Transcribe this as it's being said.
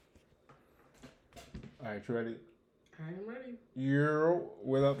All right, you ready? I am ready.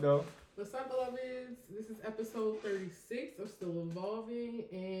 What up, though? What's up, beloveds? This is episode 36 of Still Evolving,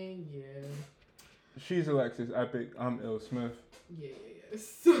 and She's Alexis Epic. I'm Ill Smith. yeah.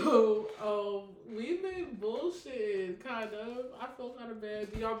 So, we've been bullshit, kind of. I feel kind of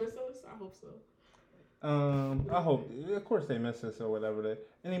bad. Do y'all miss us? I hope so. What do I you hope, think? of course, they miss us or whatever.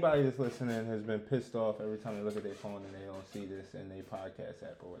 Anybody that's listening has been pissed off every time they look at their phone and they don't see this in their podcast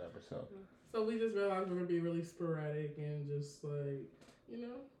app or whatever. So, So we just realized we're gonna be really sporadic and just like, you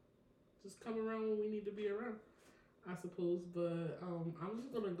know, just come around when we need to be around. I suppose, but I'm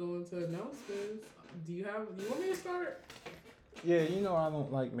just gonna go into announcements. Do you want me to start? yeah, I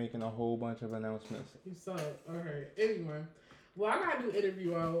don't like making a whole bunch of announcements. You suck. Alright. Anyway. Well, I got a new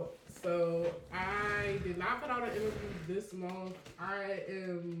interview out. So I did not put out an interview this month. I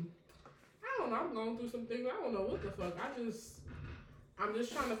don't know, I'm going through some things. I don't know what the fuck. I'm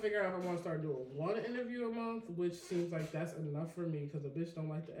just trying to figure out if I want to start doing one interview a month, which seems like that's enough for me because a bitch don't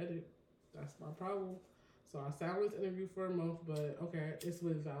like to edit. That's my problem. So I sat this interview for a month, but okay, it's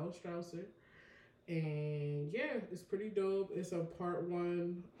with Val Strausser. And yeah, it's pretty dope. It's a part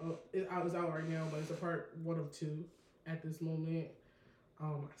one. It's out right now, but it's a part one of two at this moment. I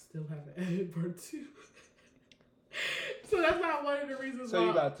still haven't edited part two, so that's not one of the reasons So you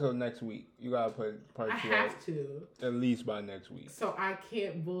why got till next week. You gotta put part I two out have to. at least by next week. So I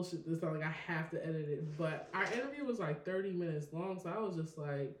can't bullshit this. Not like I have to edit it. But our interview was like 30 minutes long, so I was just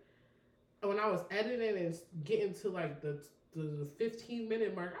like, when I was editing and getting to like the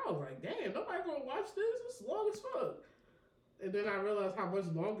 15-minute mark, I was like, damn, nobody gonna watch this. It's long as fuck. And then I realized how much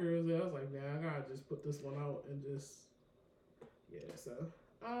longer it was. I was like, man, I gotta just put this one out and just yeah. So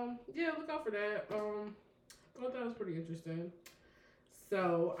yeah, look out for that. I thought that was pretty interesting.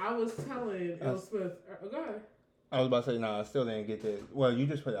 So I was telling Uh, El Smith, go ahead. I was about to say, no, I still didn't get to. Well, you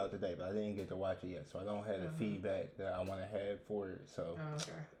just put it out today, but I didn't get to watch it yet, so I don't have the Uh-huh. feedback that I want to have for it. So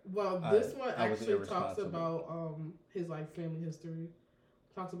Okay. Well, I, this one I was actually talks irresponsible. about his like family history.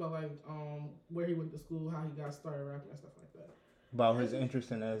 Talks about like where he went to school, how he got started rapping and stuff like that. About his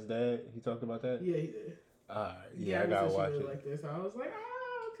interest in as dad, he talked about that. Yeah, he did. Yeah, I Gabby gotta said she watch really it. liked this. So I was like,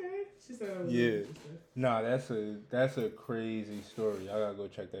 okay. She said it was really Yeah, interesting. nah, that's a crazy story. I gotta go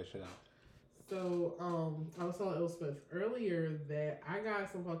check that shit out. So, I was telling Smith earlier that I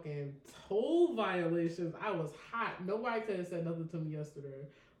got some fucking toll violations. I was hot. Nobody could have said nothing to me yesterday.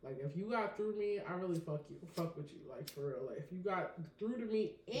 Like, if you got through me, I really fuck with you. Like, for real. Like, if you got through to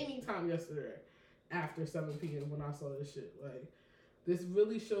me anytime yesterday after 7 p.m. when I saw this shit, like, this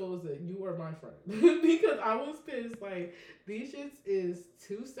really shows that you are my friend. Because I was pissed. Like, these shits is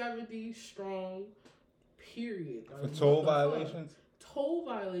 270 strong, period. For Like, toll what the fuck? violations, Toll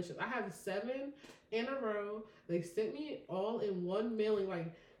violations. I have 7 in a row. They sent me all in one mailing.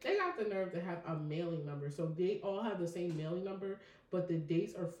 Like, they got the nerve to have a mailing number. So they all have the same mailing number, but the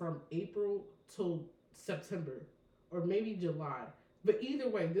dates are from April till September or maybe July. But either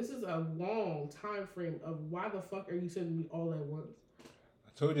way, this is a long time frame of why the fuck are you sending me all at once?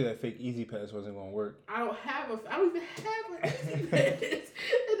 I told you that fake Easy Pass wasn't gonna work. I don't even have an easy pass.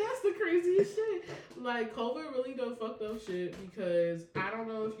 And that's the craziest shit. Like, COVID really done fucked up shit because I don't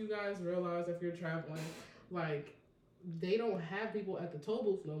know if you guys realize if you're traveling, like, they don't have people at the toll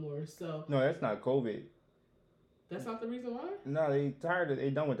booth no more. So No, that's not COVID. that's not the reason why. No, they tired of.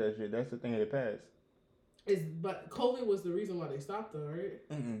 They done with that shit. That's the thing of the past. But COVID was the reason why they stopped though,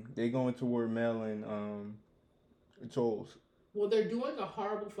 right? They going toward mailing tolls. Well, they're doing a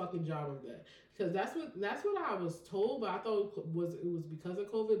horrible fucking job of that because that's what I was told. But I thought it was because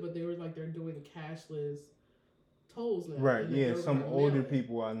of COVID. But they were like they're doing cashless tolls now. Right. And Yeah. they were Some gonna mail older it.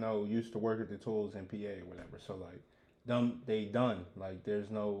 people I know used to work at the tolls in PA or whatever. So like, them they done. Like,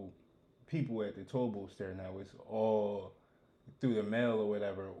 there's no people at the toll booths there now. It's all through the mail or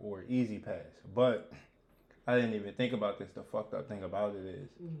whatever or Easy Pass. But I didn't even think about this. The fucked up thing about it is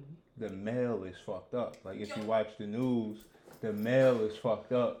Mm-hmm. the mail is fucked up. Like, if you watch the news, the mail is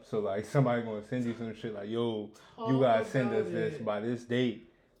fucked up. So like, somebody gonna send you some shit like, yo, you gotta send us this by this date.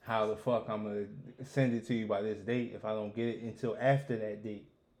 How the fuck I'm gonna send it to you by this date if I don't get it until after that date?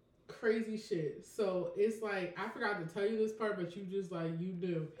 Crazy shit. So it's like I forgot to tell you this part, but you just like you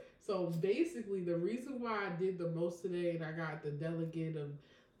knew. So basically, the reason why I did the most today, and I got the delegate of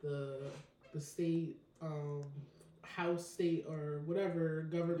the state, house, state, or whatever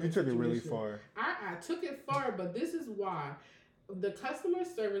government. You took it really situation. far. I took it far, but this is why the customer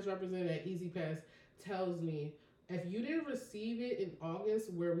service representative at EasyPass tells me if you didn't receive it in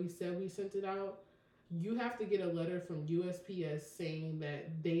August, where we said we sent it out, you have to get a letter from USPS saying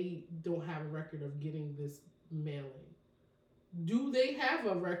that they don't have a record of getting this mailing. Do they have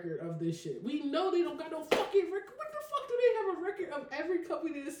a record of this shit? We know they don't got no fucking record. What the fuck do they have a record of every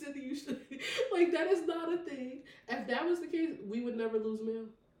company that's sending you shit? Like, that is not a thing. If that was the case, we would never lose mail.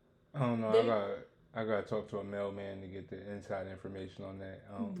 I don't know. They- I gotta talk to a mailman to get the inside information on that.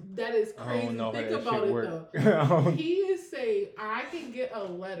 That is I crazy. don't know Think how that about shit it work. though. He is saying I can get a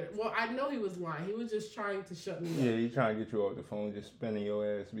letter. Well, I know he was lying. He was just trying to shut me up. Yeah, he trying to get you off the phone, just spinning your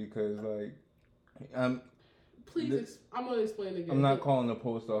ass because like, Please, I'm gonna explain again. I'm not calling the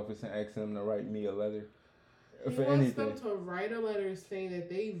post office and asking them to write me a letter. He For wants anything. them to write a letter saying that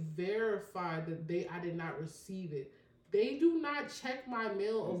they verified that I did not receive it. They do not check my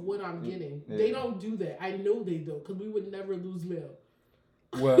mail of what I'm getting. Yeah. They don't do that. I know they don't because we would never lose mail.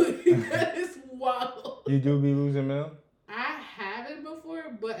 Well, That is wild. you do be losing mail? I haven't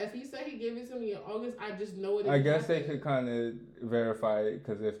before, but if he said he gave it to me in August, I just know it. I guess they could kind of verify it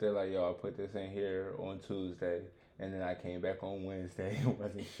because if they're like, yo, I put this in here on Tuesday and then I came back on Wednesday, it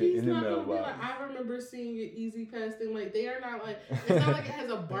wasn't shit He's in the not gonna be mailbox. like, I remember seeing an Easy Pass thing. Like, they are not like, it's not like it has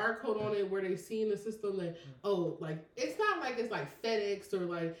a barcode on it where they see in the system that, oh, like, it's not like it's like FedEx or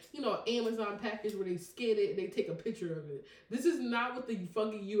like, you know, Amazon package where they scan it and they take a picture of it. This is not what the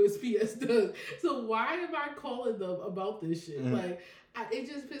fucking USPS does. So why am I calling them about this shit? Mm. Like, it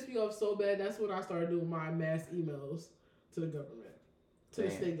just pissed me off so bad. That's when I started doing my mass emails to the government. To the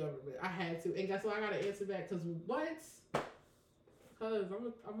Damn. state government. I had to. And guess what? I gotta answer back because what? Because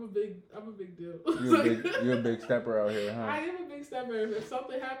I'm a big deal. You're a big stepper out here, huh? I am a big stepper. If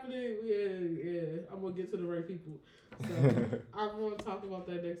something happening, yeah, I'm gonna get to the right people. So I'm gonna talk about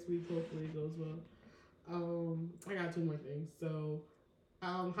that next week. Hopefully it goes well. I got 2 more things. So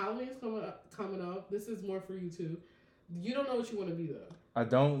Halloween is coming up. This is more for you too. You don't know what you want to be though. I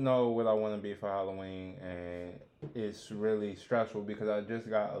don't know what I want to be for Halloween, and it's really stressful because I just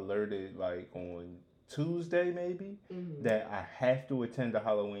got alerted like on Tuesday maybe that I have to attend a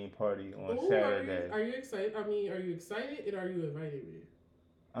Halloween party on Saturday. Are you excited? I mean, are you excited and are you inviting me?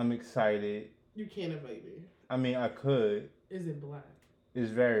 I'm excited. You can't invite me. I mean, I could. Is it black?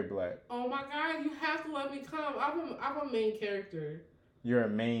 It's very black. Oh my god, you have to let me come. I'm a main character. You're a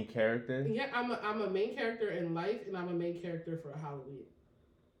main character? Yeah, I'm a main character in life and I'm a main character for Halloween.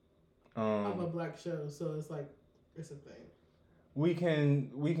 Of a black show, so it's like it's a thing. We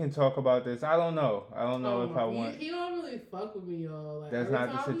can talk about this. I don't know if I want. He don't really fuck with me, y'all. Like, That's every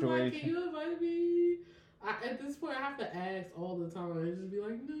not the time he's like, situation. can you invite me? At this point, I have to ask all the time and just be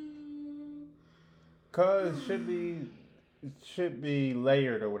like, no. Cause should be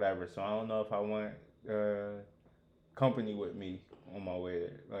layered or whatever. So I don't know if I want company with me on my way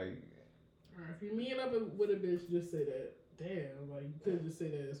there. Like, Alright, if you're meeting up with a bitch, just say that. Damn, like you could just say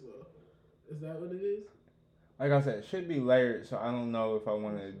that as well. Is that what it is? like I said, it should be layered. So I don't know if I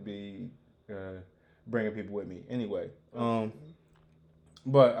want to be bringing people with me. Anyway,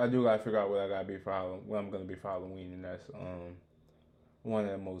 but I do gotta figure out what I gotta be for Halloween. What I'm gonna be for Halloween, and that's one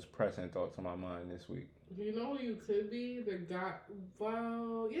of the most pressing thoughts on my mind this week. You know who you could be? The guy.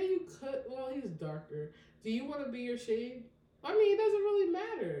 Well, yeah, you could. Well, he's darker. Do you want to be your shade? I mean, it doesn't really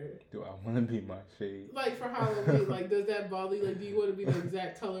matter. Do I want to be my shade? Like for Halloween, like does that bother you? Like, do you want to be the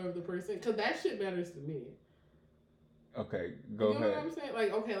exact color of the person? Because that shit matters to me. Okay, go You know ahead. what I'm saying?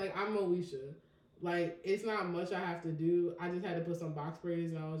 Like, okay, like I'm Moesha. Like, it's not much I have to do. I just had to put some box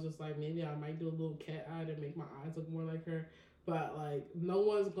braids, and I was just like, maybe I might do a little cat eye to make my eyes look more like her. But like, no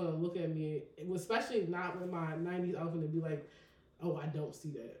one's gonna look at me, especially not with my '90s outfit, and be like, "Oh, I don't see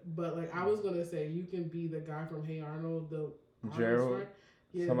that." But like, I was gonna say, you can be the guy from Hey Arnold, the Gerald.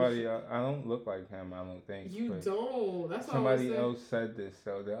 Yeah, Somebody else, I don't look like him. I don't think. You but don't. That's what somebody else said this.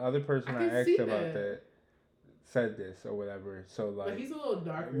 So the other person I I can asked see about that. that said this or whatever. So But like, he's a little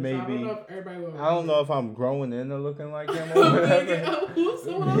darker. maybe So I don't know if everybody will. I don't know if I'm growing into looking like him or whatever.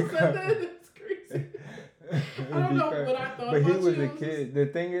 Someone else said that. That's crazy. I don't know what I thought But he about was you. a kid. The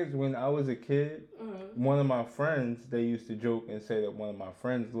thing is, when I was a kid, Uh-huh. one of my friends, they used to joke and say that one of my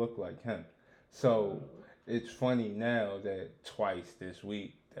friends looked like him. So it's funny now that twice this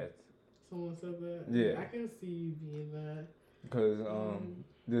week that Someone said that. Yeah. I can see you being that. because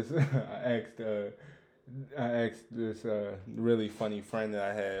this I asked this really funny friend that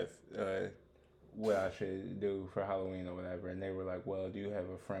I have what I should do for Halloween or whatever, and they were like, "Well, do you have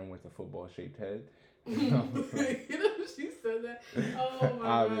a friend with a football shaped head?" You know, she said that. Oh my god,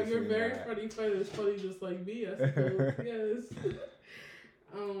 Obviously you're very not. funny. It's funny just like me, I suppose. Yes.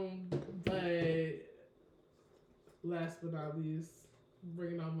 But last but not least,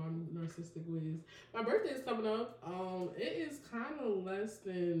 bringing out my narcissistic ways. My birthday is coming up. It is kind of less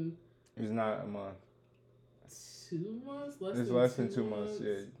than It's not a month. 2 months. It's less than 2 months.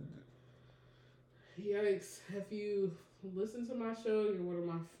 Yeah. Yikes! If you listen to my show, you're one of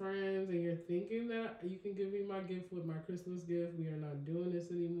my friends, and you're thinking that you can give me my gift with my Christmas gift, we are not doing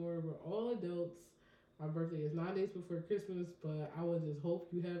this anymore. We're all adults. My birthday is 9 days before Christmas, but I would just hope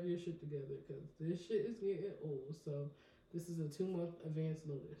you have your shit together because this shit is getting old. So this is a 2-month advance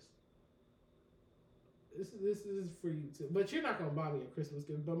notice. This is for you too. But you're not gonna buy me a Christmas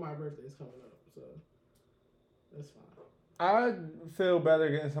gift, but my birthday is coming up, so that's fine. I feel better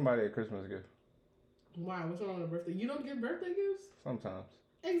getting somebody a Christmas gift. Why? What's wrong with a birthday? You don't give birthday gifts? Sometimes.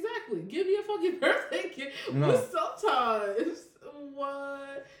 Exactly. Give me a fucking birthday gift. No. But sometimes.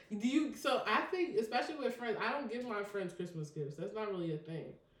 What? Do you? So I think, especially with friends, I don't give my friends Christmas gifts. That's not really a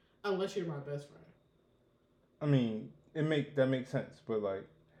thing, unless you're my best friend. I mean, that makes sense, but like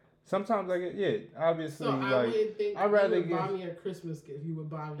sometimes I get obviously So I like wouldn't think I'd rather you would buy me a Christmas gift. You would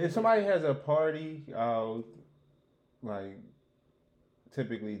buy me. If somebody has a party, I'll like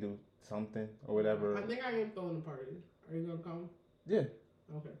typically do something or whatever. I think I am throwing a party. Are you gonna come? Yeah.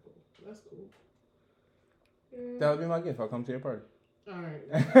 Okay, cool. That's cool. That would be my gift. I'll come to your party. Alright.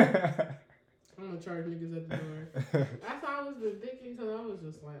 I'm gonna charge niggas at the door. That's how I was been thinking because I was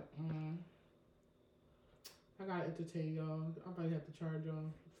just like, I gotta entertain y'all. I probably have to charge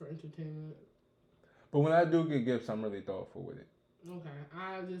y'all for entertainment. But when I do get gifts, I'm really thoughtful with it. Okay.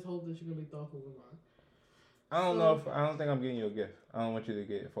 I just hope that you're gonna be thoughtful with mine. I don't think I'm getting you a gift. I don't want you to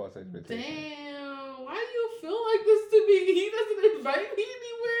get false expectations. Damn, why do you feel like this to me? He doesn't invite me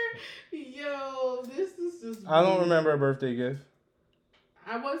anywhere. Yo, this is just. I don't remember a birthday gift.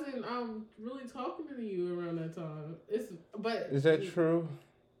 I wasn't really talking to you around that time. Is that true?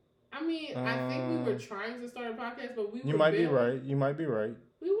 I mean, I think we were trying to start a podcast, but we were. You might be right. You might be right.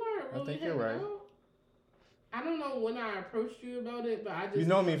 We weren't really. I think you're right. Out. I don't know when I approached you about it, but I just. You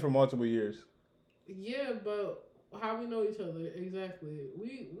know me for multiple years. Yeah, but how we know each other exactly?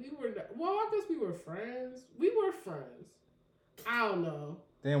 We were. Well, I guess we were friends. We were friends. I don't know.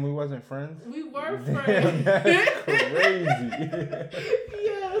 Damn, we wasn't friends? We were friends. That's crazy.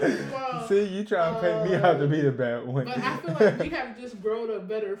 Yes, wow. See, you trying to paint me out to be the bad one. But I feel like we have just grown a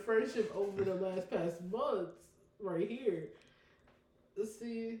better friendship over the past months right here.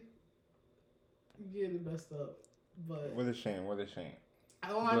 See, you getting messed up. But What a shame.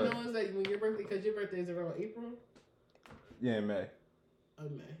 all I know is that when your birthday, because your birthday is around April? Yeah, in May.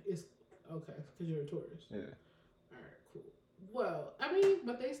 May. It's okay, because you're a Taurus. Yeah. Cool. Well, I mean,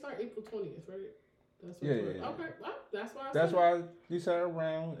 but they start April 20th, right? That's what Yeah. Okay, well, that's why. That's why you said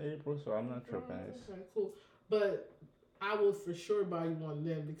around April, so I'm not tripping. Okay, cool. But I will for sure buy you one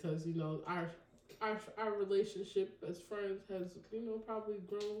then because you know our relationship as friends has probably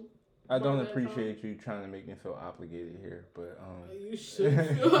grown. I don't appreciate you trying to make me feel obligated here, but you should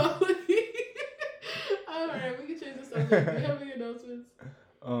feel obligated. All right, we can change the subject. Do you have any announcements?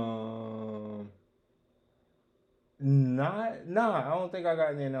 I don't think I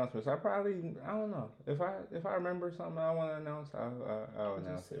got any announcements. I don't know. If I remember something I want to announce, I'll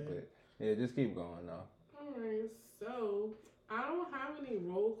announce it. But yeah, just keep going though. All right, so I don't have any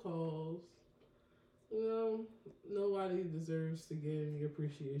roll calls. Nobody deserves to get any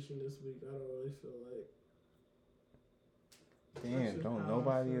appreciation this week. I don't really feel like. Damn, don't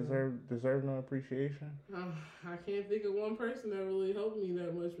nobody deserve no appreciation? I can't think of one person that really helped me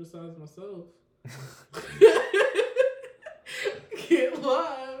that much besides myself. Can't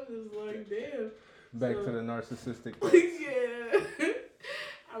lie. I'm just like, damn. Back to the narcissistic. Yeah.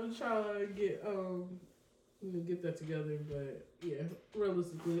 I'm trying to get that together, but yeah,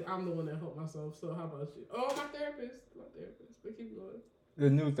 realistically, I'm the one that helped myself. So how about you? Oh, my therapist. But keep going. The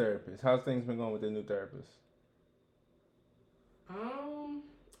new therapist. How's things been going with the new therapist?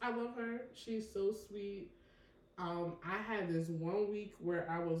 I love her. She's so sweet. I had this 1 week where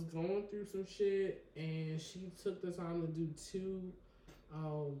I was going through some shit, and she took the time to do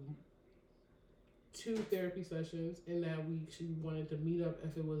two therapy sessions. In that week, she wanted to meet up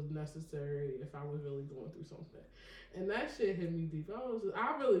if it was necessary, if I was really going through something. And that shit hit me deep.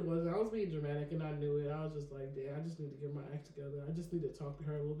 I really wasn't. I was being dramatic, and I knew it. I was just like, damn, I just need to get my act together. I just need to talk to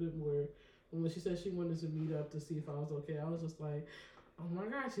her a little bit more. And when she said she wanted to meet up to see if I was okay, I was just like, oh my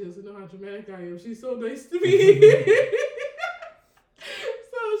God, she doesn't know how dramatic I am. She's so nice to me.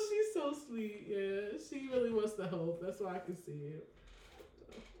 So she's so sweet. Yeah, she really wants to help. That's why I can see it.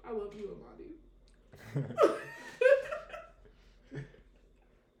 So, I love you, Amani.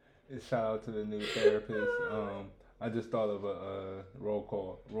 Shout out to the new therapist. I just thought of a roll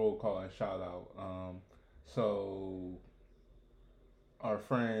call and shout out. So our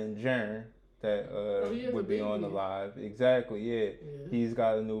friend Jaren that would be on the live. Exactly, yeah. He's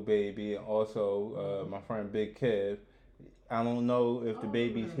got a new baby. Also, my friend Big Kev. I don't know if the Oh,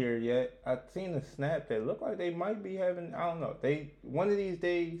 baby's man. here yet. I've seen a snap that look like they might be having. I don't know. They one of these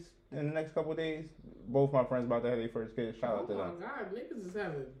days, in the next couple of days, both my friends about to have their first kid. Shout Oh out to them. my god, niggas is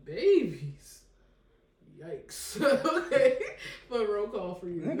having babies. Yikes. Okay. But roll call for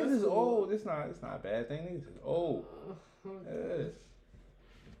you. Niggas That's is cool. old. It's not a bad thing. Niggas is old. Okay.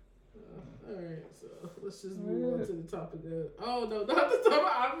 Yeah. Alright, so let's just move on to the topic of. Oh, no, not the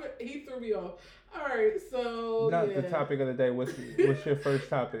topic. He threw me off. Alright, so. Not the topic of the day. What's your first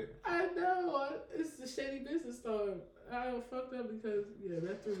topic? I know. It's the shady business time. I fucked up because, yeah,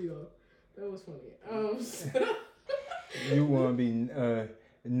 that threw me off. That was funny. You want to be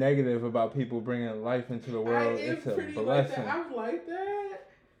negative about people bringing life into the world. I am It's a pretty like blessing. that. I'm like that.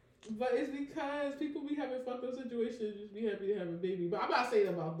 But it's because people be having fucked up situations, just be happy to have a baby. But I'm not saying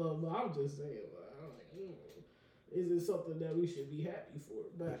about love, but I'm just saying, is it something that we should be happy for?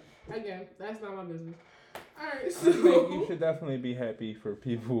 But again, that's not my business. Alright, so. I think you should definitely be happy for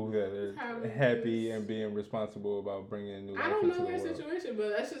people that are happy Yes. and being responsible about bringing new life I don't into know the their world. situation, but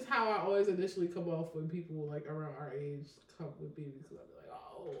that's just how I always initially come off when people like around our age come with babies. Cause I'll be like,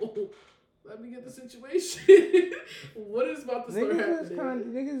 oh, let me get the situation. What is about to start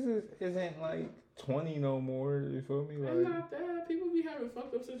happening? Niggas isn't like 20 no more. You feel me? It's Like, not that. People be having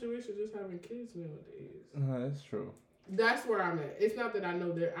fucked up situations just having kids nowadays. that's true. That's where I'm at. It's not that I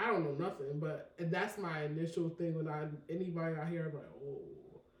know that I don't know nothing, but that's my initial thing when anybody out here, I'm like, oh,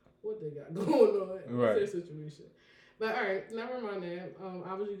 what they got going on? What's Right. their situation? But all right, never mind that.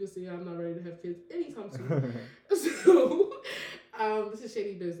 Obviously, you can see I'm not ready to have kids anytime soon. So, this is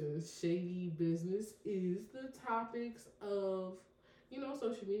Shady Business. Shady Business is the topics of,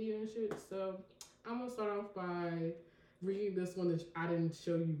 social media and shit. So, I'm going to start off by reading this one that I didn't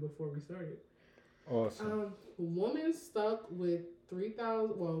show you before we started. Awesome. Woman stuck with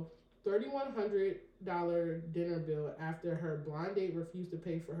 $3,100 dinner bill after her blind date refused to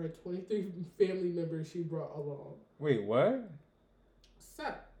pay for her 23 family members she brought along. Wait, what?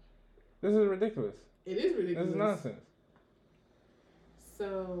 So, This is ridiculous. it is ridiculous. This is nonsense.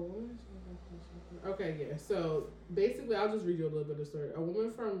 So, okay, yeah. So, basically, I'll just read you a little bit of the story. A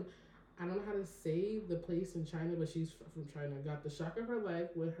woman from, I don't know how to say the place in China, but she's from China, got the shock of her life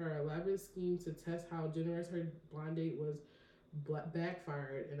with her elaborate scheme to test how generous her blind date was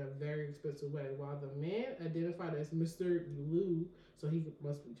backfired in a very expensive way. While the man, identified as Mr. Liu, so he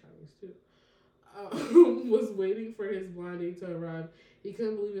must be Chinese too, was waiting for his blind date to arrive. He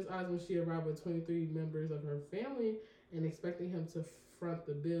couldn't believe his eyes when she arrived with 23 members of her family and expecting him to front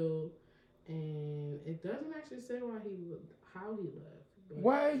the bill. And it doesn't actually say how he left. But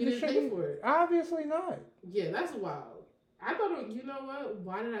Why? he didn't pay for it. Obviously not. Yeah, that's wild. I thought, you know what?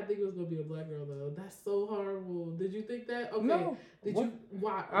 Why did I think it was gonna be a black girl though? That's so horrible. Did you think that? Okay. No.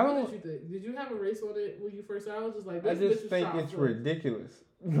 Why? I What don't- did you think? Did you have a race on it when you first started? I was just like, I this bitch just is think child it's free. ridiculous.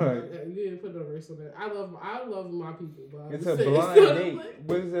 Like, You didn't put no race on it. I love my people, but I'm it's just a saying, blind not date. like-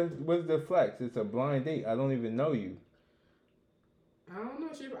 What's the flex? It's a blind date. I don't even know you. I don't know.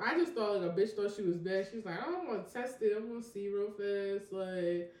 I just thought like a bitch thought she was bad. She's like, I don't want to test it. I want to see real fast.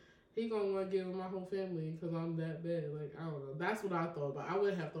 Like, he gonna want to get with my whole family because I'm that bad. Like, I don't know. That's what I thought. But I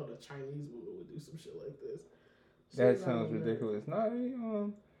would have thought a Chinese woman would do some shit like this. That sounds ridiculous.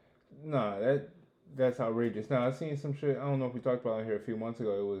 That's outrageous. Now I seen some shit. I don't know if we talked about it here a few months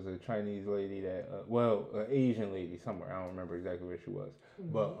ago. It was a Chinese lady that, an Asian lady somewhere. I don't remember exactly where she was,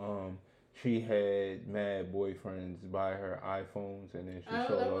 but she had mad boyfriends buy her iPhones, and then she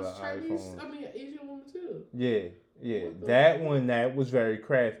sold that all was the Chinese. iPhones. I mean, Asian woman too. Yeah. What the That fuck? one, that was very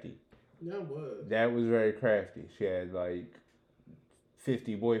crafty. That was. That was very crafty. She had like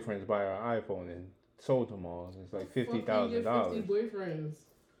 50 boyfriends buy her iPhone and sold them all. It's like $50,000. 50 boyfriends.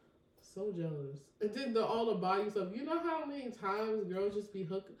 So jealous. And then all the body stuff. You know how many times girls just be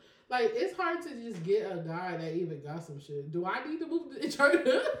hooked? Like, it's hard to just get a guy that even got some shit. Do I need to move to China?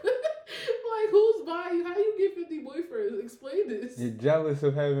 Like, who's buying you? How you get 50 boyfriends? Explain this. You're jealous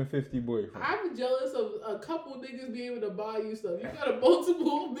of having 50 boyfriends. I'm jealous of a couple niggas being able to buy you stuff. You got a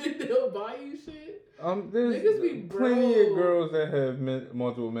multiple men that'll buy you shit. There's Niggas be plenty broke. of girls that have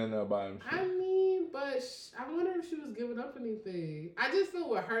multiple men that buy them shit. I mean, but I wonder if she was giving up anything. I just feel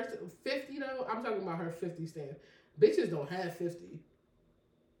with her 50 though. I'm talking about her 50 stand. Bitches don't have 50.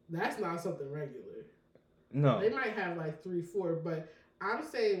 That's not something regular. No. They might have like 3, 4, but I'm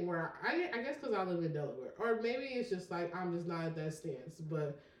saying where I guess because I live in Delaware, or maybe it's just like I'm just not at that stance.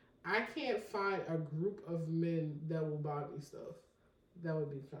 But I can't find a group of men that will buy me stuff. That would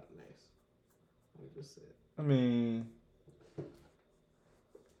be kind of nice. Let me just say it. I mean,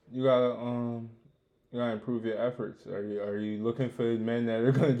 you gotta improve your efforts. Are you looking for men that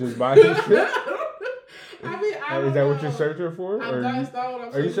are gonna just buy you shit? I mean, I Is don't that what you're know. searching for? That's not what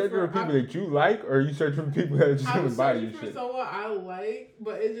I'm Are you searching searching for people that you like, or are you searching for people that are just I'm gonna buy searching you for shit? someone I like,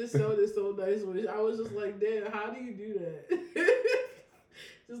 but it just sounded so nice when I was just like, damn, how do you do that?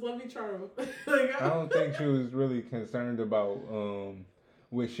 Just let me try them. I don't think she was really concerned about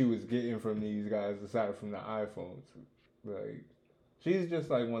what she was getting from these guys aside from the iPhones. Like, she's just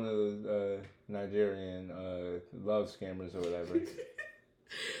like one of those Nigerian love scammers or whatever.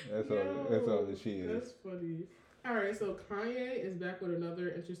 That's all that she is. That's funny. All right, so Kanye is back with another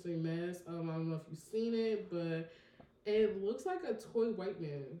interesting mess. I don't know if you've seen it, but it looks like a toy white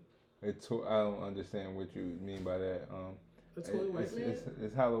man. I don't understand what you mean by that. A toy white man?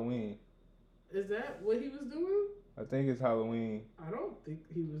 It's Halloween. Is that what he was doing? I think it's Halloween. I don't think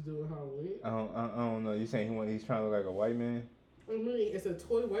he was doing Halloween. I don't know. You saying he's trying to look like a white man? I mean, it's a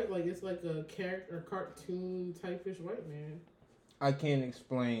toy white, like it's like a character, cartoon type-ish white man. I can't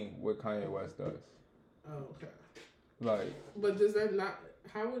explain what Kanye West does. Oh, okay. Like, but does that not?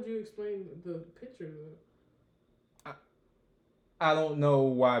 How would you explain the picture though? I don't know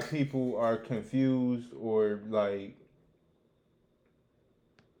why people are confused or like.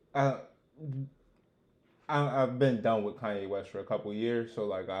 I've been done with Kanye West for a couple years, so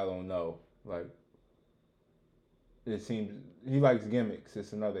like I don't know. Like, it seems he likes gimmicks.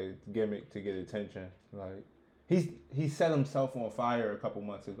 It's another gimmick to get attention. Like, he set himself on fire a couple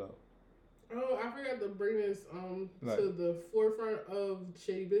months ago. Oh, I forgot to bring this to the forefront of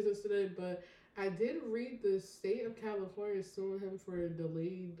shady business today, but I did read the state of California suing him for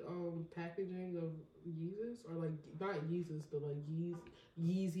delayed packaging of Yeezus, or like not Yeezus, but like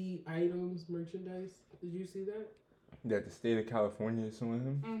Yeezy items, merchandise. Did you see that? That the state of California is suing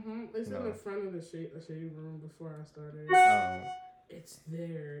him? Mm-hmm. It's in the front of the shade room before I started. It's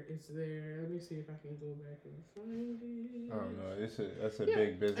there. Let me see if I can go back and find it. I don't know. That's a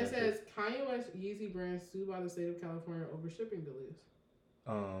big business. It says Kanye West Yeezy brand sued by the state of California over shipping delays.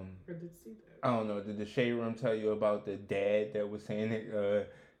 I did see that. I don't know. Did the shade room tell you about the dad that was saying that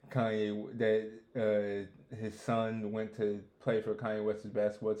Kanye that his son went to play for Kanye West's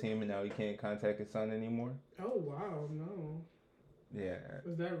basketball team and now he can't contact his son anymore? Oh wow, no. Yeah.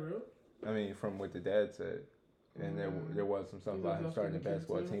 Was that real? I mean, from what the dad said. And there was some stuff about him starting the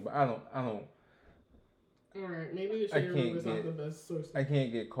basketball team, but I don't. All right, maybe the shade room is not the best source. I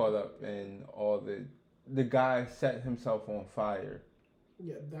can't get caught up in all the guy set himself on fire.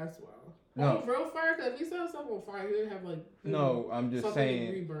 Yeah, that's wild. No, real fire. Because if he set himself on fire, he would have like. No, I'm just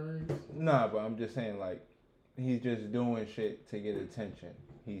saying. Reburned. Nah, but I'm just saying like, he's just doing shit to get attention.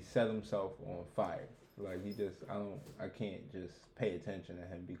 He set himself on fire. Like I can't just pay attention to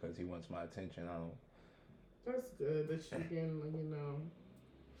him because he wants my attention. That's good that you can,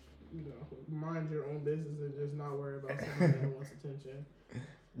 mind your own business and just not worry about somebody that wants attention.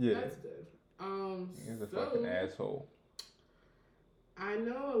 Yeah, that's good. He's a fucking asshole. I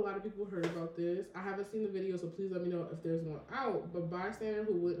know a lot of people heard about this. I haven't seen the video, so please let me know if there's one out. But bystander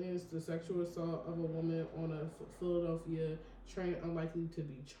who witnessed the sexual assault of a woman on a Philadelphia train unlikely to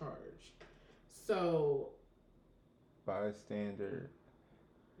be charged. So, bystander.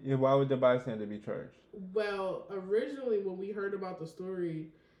 Yeah, why would the bystander be charged? Well, originally when we heard about the story,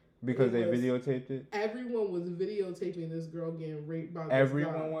 because they videotaped it. Everyone was videotaping this girl getting raped by.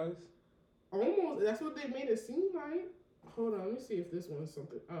 Everyone was. Almost. That's what they made it seem like. Hold on, let me see if this one's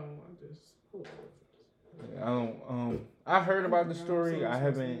something. Oh, I just hold on. I don't. I heard about the story. I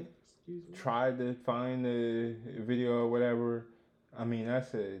haven't tried to find the video or whatever. I mean,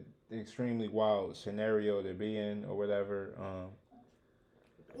 that's an extremely wild scenario to be in or whatever.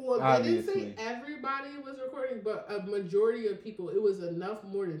 Well, they didn't say everybody was recording, but a majority of people. It was enough,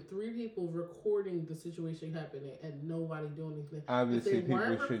 more than 3 people recording the situation happening and nobody doing anything. Obviously,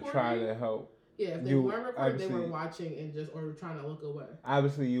 people should try to help. Yeah, if they weren't recording, they were watching and or trying to look away.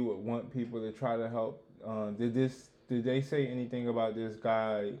 Obviously, you would want people to try to help. Did they say anything about this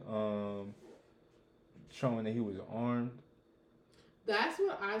guy showing that he was armed? That's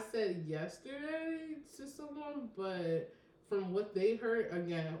what I said yesterday to someone, but from what they heard,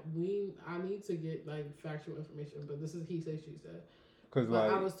 again, I need to get factual information, but this is he said, she said. Because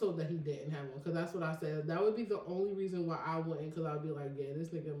I was told that he didn't have one. Because that's what I said. That would be the only reason why I wouldn't. Because I'd be like, yeah, this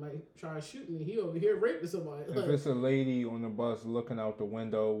nigga might try to shoot me. He over here raping somebody. If it's a lady on the bus looking out the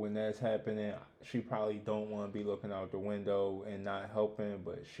window when that's happening, she probably don't want to be looking out the window and not helping,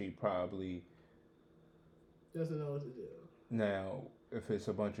 but she probably doesn't know what to do. Now, if it's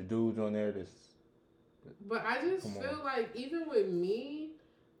a bunch of dudes on there, but I just feel like even with me.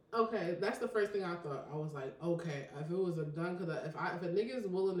 Okay, that's the first thing I thought. I was like, okay, if it was a gun, because if a nigga is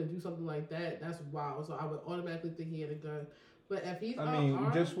willing to do something like that, that's wild. So I would automatically think he had a gun. But if he's I mean,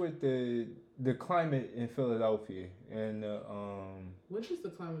 unarmed, just with the climate in Philadelphia and which is the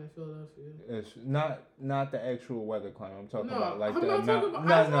climate in Philadelphia? it's not the actual weather climate. I'm talking No, about like I'm the not amount. talking about. No,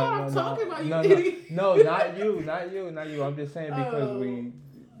 That's no, what no, I'm no, talking about. You no, idiot. no, not you. I'm just saying because we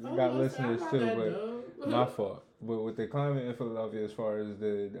Oh, got listen, I'm listeners not too, that but dumb. my fault. But with the climate in Philadelphia, as far as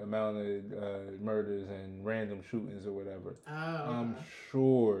the amount of murders and random shootings or whatever, Oh, I'm okay.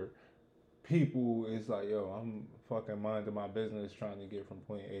 sure people is like, yo, I'm fucking minding my business trying to get from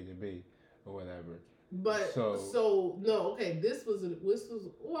point A to B or whatever. But So so no, okay. This was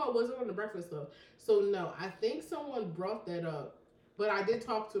well, it wasn't on the breakfast though. So no, I think someone brought that up, but I did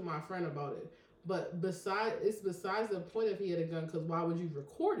talk to my friend about it. But besides the point if he had a gun, because why would you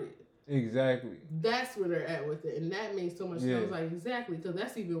record it? exactly, That's where they're at with it, and that made so much sense. I yeah, was like, exactly, because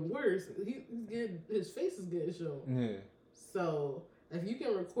that's even worse. He's getting his face is getting shown. yeah, So if you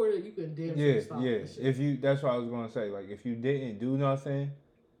can record it, you can damn yeah, sure stop yeah. that shit. If you, that's what I was gonna say. Like, if you didn't do nothing,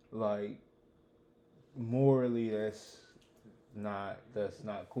 like morally, that's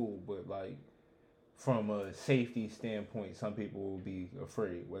not cool. But like from a safety standpoint, some people will be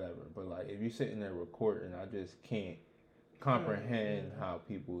afraid, whatever. But like if you're sitting there recording, I just can't comprehend how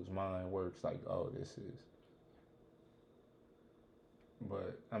people's mind works. Like, oh, this is.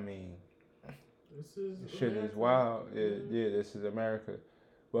 But I mean, This is shit is America. wild. Yeah, this is America.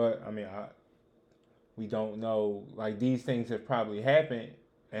 But I mean, we don't know. Like these things have probably happened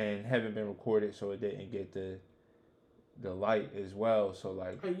and haven't been recorded, so it didn't get the light as well. So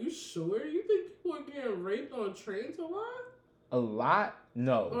like Are you sure? You think people are getting raped on trains a lot? a lot,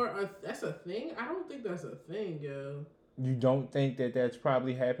 no. Or that's a thing? I don't think that's a thing, yo. You don't think that that's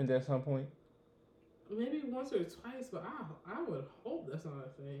probably happened at some point? Maybe once or twice, but I would hope that's not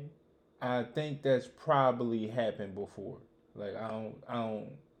a thing. I think that's probably happened before. Like I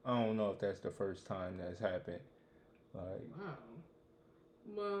don't know if that's the first time that's happened. Like Wow.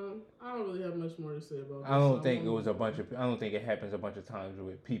 Well, I don't really have much more to say about this. I don't think it was a bunch of. I don't think it happens a bunch of times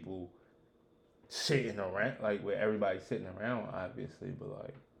with people sitting around, like with everybody sitting around, obviously. But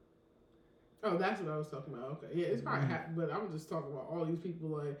like, Oh, that's what I was talking about. Okay, yeah, it's probably happened, but I'm just talking about all these people,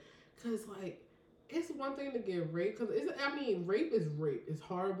 like, cause like, it's one thing to get raped, cause I mean, rape is rape. It's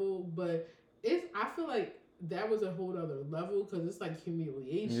horrible, but I feel like that was a whole other level, cause it's like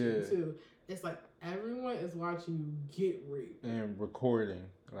humiliation too. It's like everyone is watching you get raped and recording,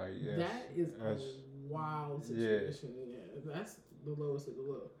 like that is a wild situation. Yeah, that's the lowest of the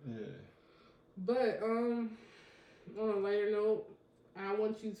low. Yeah. But on a lighter note, I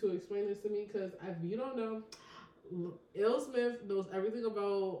want you to explain this to me because if you don't know, Ill Smith knows everything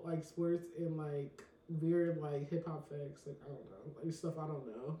about like sports and like weird like hip hop facts. Like I don't know, like stuff I don't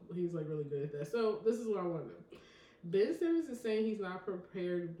know. He's like really good at that. So this is what I want to know. Ben Simmons is saying he's not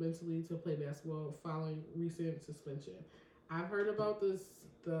prepared mentally to play basketball following recent suspension. I've heard about the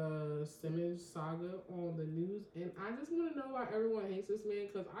Simmons saga on the news, and I just want to know why everyone hates this man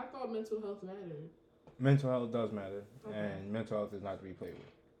because I thought mental health mattered. Mental health does matter, and mental health is not to be played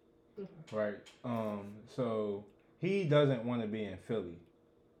with. Right. So he doesn't want to be in Philly.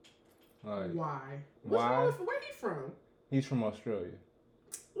 Like, why? Why? Where he from? He's from Australia.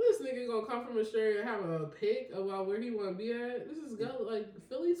 This nigga gonna come from Australia and have a pick about where he want to be at? This is like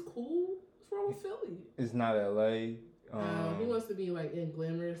Philly's cool. What's wrong with Philly? It's not LA. He wants to be like in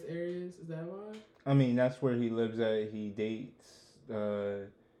glamorous areas. Is that why? I mean, that's where he lives at. He dates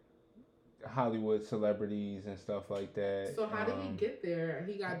Hollywood celebrities and stuff like that. So how did he get there?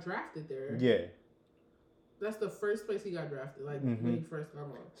 He got drafted there. Yeah. That's the first place he got drafted, like when he first got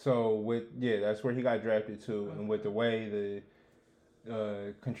on. So that's where he got drafted to, and with the way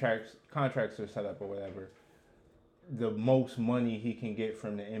the contracts are set up or whatever, the most money he can get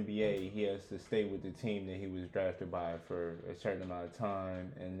from the NBA, he has to stay with the team that he was drafted by for a certain amount of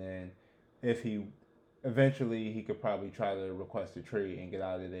time, and then if he eventually he could probably try to request a trade and get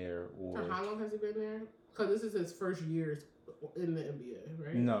out of there. Or so how long has he been there? Because this is his first year in the NBA,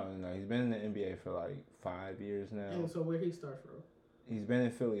 right? No, he's been in the NBA for like 5 years now. And so where he start from? He's been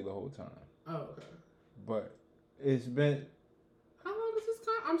in Philly the whole time. Oh, okay. But it's been. How long is his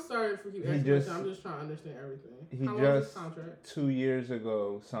contract? I'm sorry for you asking questions. I'm just trying to understand everything. How long is his contract? 2 years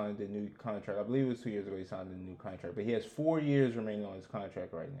ago signed a new contract. I believe it was 2 years ago he signed a new contract. But he has 4 years remaining on his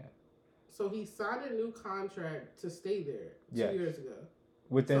contract right now. So he signed a new contract to stay there 2 years ago.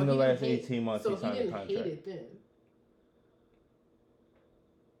 Within the last 18 months, he signed a contract. So he didn't hate it then.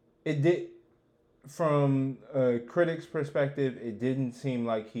 It did. From a critic's perspective, it didn't seem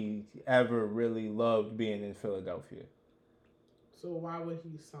like he ever really loved being in Philadelphia. So why would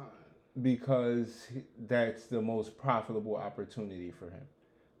he sign? Because that's the most profitable opportunity for him.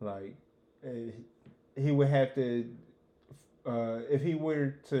 Like, he would have to if he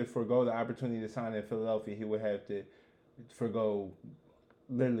were to forgo the opportunity to sign in Philadelphia, he would have to forgo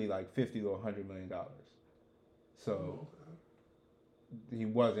literally like $50 to $100 million. So he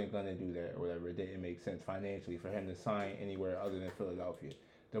wasn't gonna do that or whatever. It didn't make sense financially for him to sign anywhere other than Philadelphia.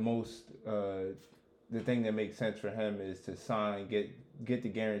 The thing that makes sense for him is to sign, get the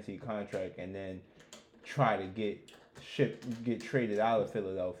guaranteed contract, and then try to get traded out of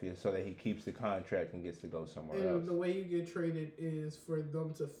Philadelphia so that he keeps the contract and gets to go somewhere else. And the way you get traded is for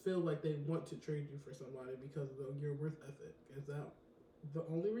them to feel like they want to trade you for somebody because of your worth ethic. Is that the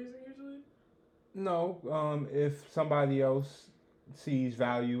only reason usually? No, if somebody else sees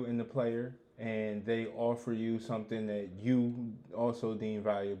value in the player and they offer you something that you also deem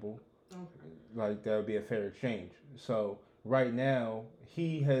valuable, like that would be a fair exchange. So right now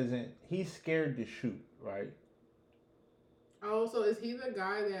he's scared to shoot, right? Oh, so is he the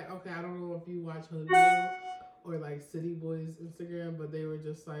guy that, I don't know if you watch Hoodville or like City Boys Instagram, but they were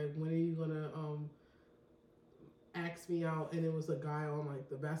just like, when are you gonna ask me out? And it was a guy on like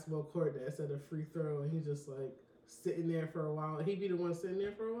the basketball court that said a free throw, and he's just like sitting there for a while. He'd be the one sitting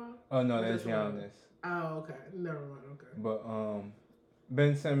there for a while? Oh no, that's Giannis. Oh, okay. Never mind, okay. But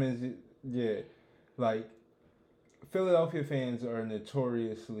Ben Simmons, yeah, like Philadelphia fans are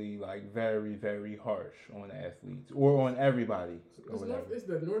notoriously like very, very harsh on athletes or on everybody. It's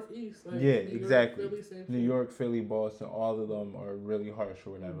the Northeast. Like, yeah, New exactly. York, Philly, New York, Philly, Boston, all of them are really harsh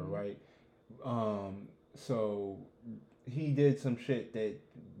or whatever, right? So he did some shit that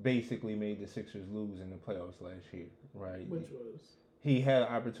basically made the Sixers lose in the playoffs last year, right? Which was? He had an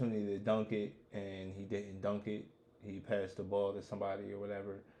opportunity to dunk it and he didn't dunk it. He passed the ball to somebody or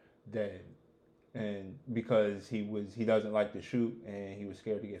whatever. And because he doesn't like to shoot and he was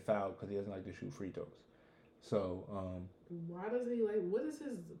scared to get fouled because he doesn't like to shoot free throws. So why does he like? What is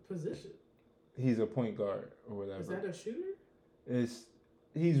his position? He's a point guard or whatever. Is that a shooter?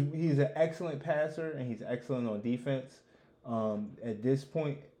 He's an excellent passer and he's excellent on defense. At this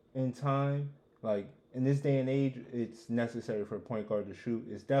point in time, like in this day and age, it's necessary for a point guard to shoot.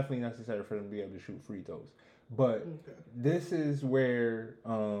 It's definitely necessary for them to be able to shoot free throws. But this is where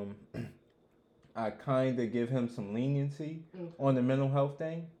I kind of give him some leniency on the mental health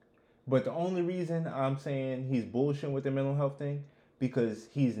thing. But the only reason I'm saying he's bullshitting with the mental health thing because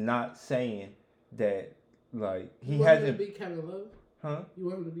he's not saying that, like, he hasn't. You want him to be Kevin Love? Huh? You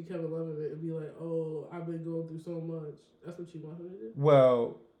want him to be Kevin Love and be like, oh, I've been going through so much. That's what you want him to do?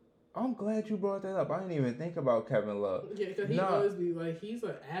 Well, I'm glad you brought that up. I didn't even think about Kevin Love. Yeah, because he always be like, he's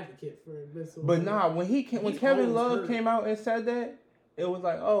an advocate for mental. But when Kevin Love came out and said that, it was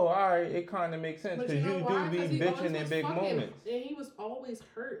like, oh, all right, it kind of makes sense because you do be bitching in big moments. And he was always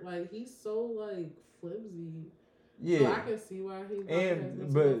hurt. Like, he's so, like, flimsy. Yeah. So I can see why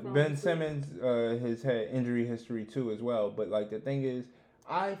but Ben Simmons has had injury history too as well. But, like, the thing is,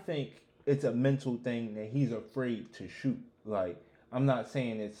 I think it's a mental thing that he's afraid to shoot. Like, I'm not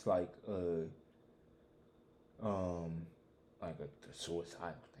saying it's like a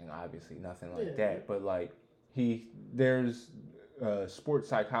suicidal thing, obviously, nothing like that. But, like, there's sports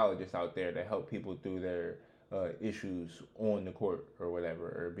psychologists out there that help people through their issues on the court or whatever,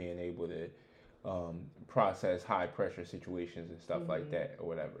 or being able to process high pressure situations and stuff like that or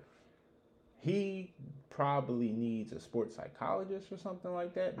whatever. He probably needs a sports psychologist or something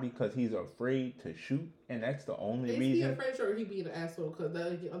like that because he's afraid to shoot, and that's the only reason. Is he afraid, or he being an asshole? Because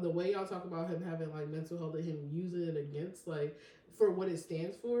the way y'all talk about him having like mental health and him using it against like for what it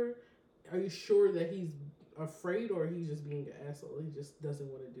stands for, are you sure that he's afraid or he's just being an asshole? He just doesn't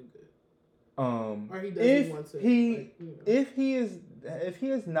want to do good. Or he doesn't want to. If he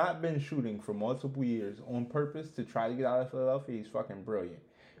has not been shooting for multiple years on purpose to try to get out of Philadelphia, he's fucking brilliant.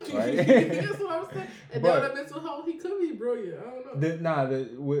 Right? That's what I'm saying. And then on mental health, he could be brilliant. I don't know.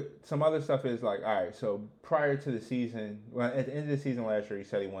 With some other stuff is like, all right, so prior to the season, at the end of the season last year, he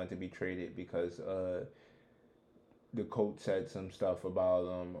said he wanted to be traded because the coach said some stuff about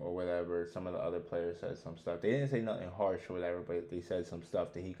him or whatever. Some of the other players said some stuff. They didn't say nothing harsh or whatever, but they said some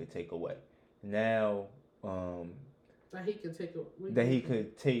stuff that he could take away. Now, that he could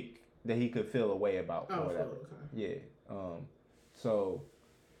take that he could feel a way about or whatever. Okay. Yeah. So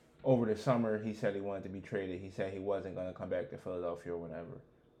over the summer, he said he wanted to be traded. He said he wasn't going to come back to Philadelphia or whatever,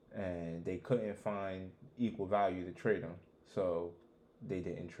 and they couldn't find equal value to trade him, so they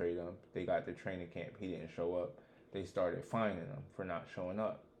didn't trade him. They got to training camp. He didn't show up. They started fining him for not showing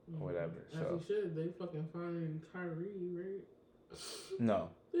up or whatever. So he should. They fucking fining Kyrie, right? No.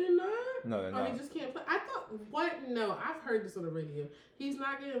 They're not? No, they're not. He just can't play. I thought, what? No, I've heard this on the radio. He's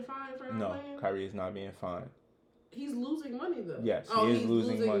not getting fined for not playing? No, Kyrie is not being fined. He's losing money, though. Yes, he is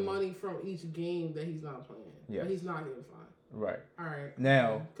losing money from each game that he's not playing. Yes. But he's not getting fined. Right. All right.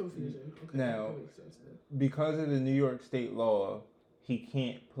 Now, confusion. Okay. now, That makes sense then. because of the New York State law, he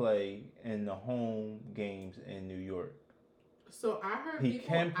can't play in the home games in New York. So I heard He people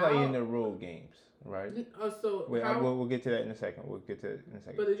can play out. in the road games, right? So Wait, how? we'll get to that in a second. We'll get to it in a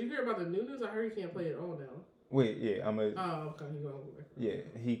second. But did you hear about the new news? I heard he can't play at all now. Wait, yeah, I'm a. Oh, okay. You go. Yeah,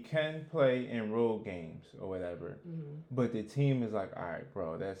 he can play in road games or whatever, but the team is like, all right,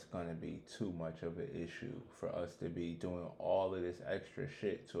 bro, that's gonna be too much of an issue for us to be doing all of this extra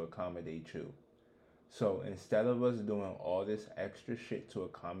shit to accommodate you. So instead of us doing all this extra shit to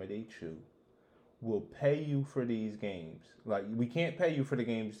accommodate you, we'll pay you for these games. Like, we can't pay you for the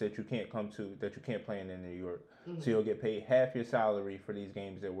games that you can't come to, that you can't play in New York. So you'll get paid half your salary for these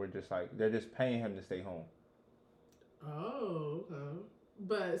games that we're just like, they're just paying him to stay home. Oh, okay.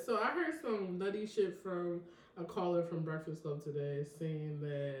 But so I heard some nutty shit from a caller from Breakfast Club today saying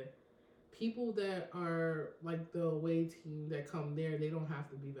that people that are like the away team that come there, they don't have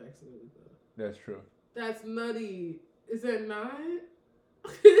to be vaccinated though. That's true. That's nutty. Is that not?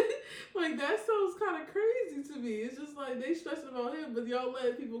 Like, that sounds kind of crazy to me. It's just like they stressing about him, but y'all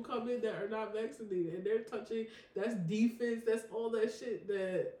let people come in that are not vaccinated and they're touching. That's defense. That's all that shit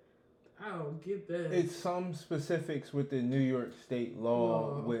that I don't get that. It's some specifics with the New York State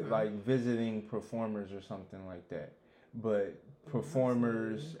law with like visiting performers or something like that. But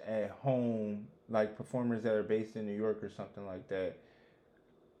performers at home, like performers that are based in New York or something like that,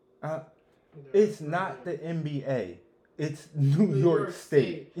 it's not the NBA. It's New York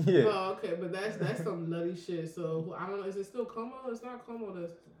State. Yeah. Oh, okay, but that's some nutty shit. So I don't know. Is it still Como? It's not Como.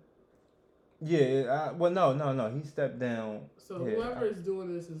 That's. Yeah. Well, no. He stepped down. So whoever is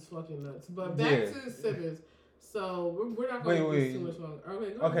doing this is fucking nuts. But back to Simmons. So we're not going to do too much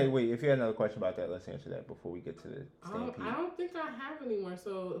longer. Okay, wait. If you had another question about that, let's answer that before we get to the stampede. I don't think I have anymore.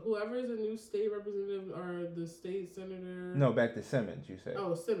 So whoever is a new state representative or the state senator. No, back to Simmons. You said.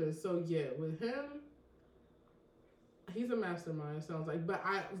 Oh, Simmons. So yeah, with him. He's a mastermind, it sounds like. But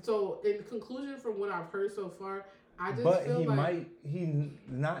so in conclusion from what I've heard so far, I just feel like... he's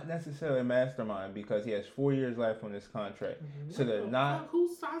not necessarily a mastermind because he has 4 years left on this contract. So they're not...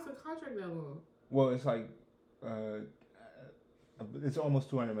 Who signs a contract that long? Well, it's like... it's almost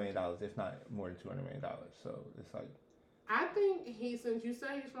 $200 million, if not more than $200 million. So it's like... I think since you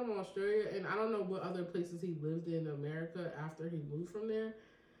say he's from Australia, and I don't know what other places he lived in America after he moved from there,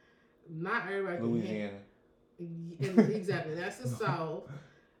 not everybody can... Louisiana. Exactly, that's the South.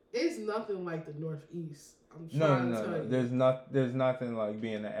 It's nothing like the Northeast. I'm trying to tell you. There's nothing like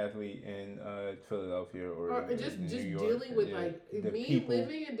being an athlete in Philadelphia or just New York. Dealing with like me people,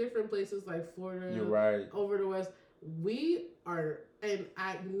 living in different places like Florida. You're right. Over the West, we are, and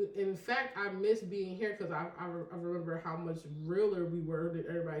in fact I miss being here because I remember how much realer we were than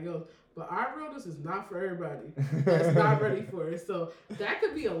everybody else. But our realness is not for everybody. That's not ready for it. So that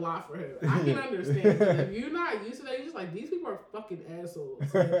could be a lot for him. I can understand. If you're not used to that, you're just like, these people are fucking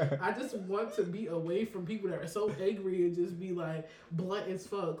assholes. Like, I just want to be away from people that are so angry and just be like blunt as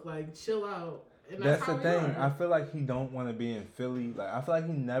fuck. Like, chill out. And that's the thing. I feel like he don't want to be in Philly. Like, I feel like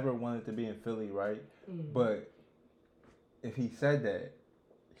he never wanted to be in Philly, right? But if he said that,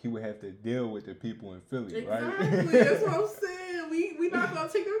 he would have to deal with the people in Philly, right? Exactly. That's what I'm saying. We not gonna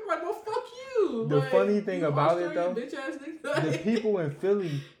take them like, well, fuck you. The funny thing about it though, the people in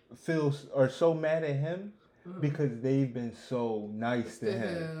Philly are so mad at him because they've been so nice to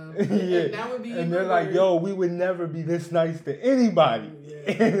him. Yeah. And that would be they're like, yo, we would never be this nice to anybody.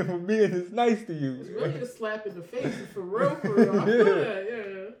 And for being this nice to you. It's really a slap in the face, for real, for real. I feel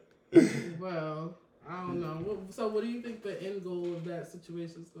that, yeah. Well, I don't know. So what do you think the end goal of that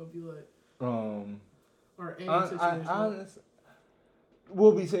situation is gonna be like? Or any situation?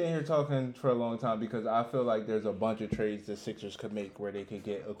 We'll be sitting here talking for a long time because I feel like there's a bunch of trades the Sixers could make where they could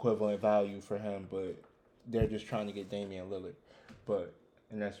get equivalent value for him, but they're just trying to get Damian Lillard.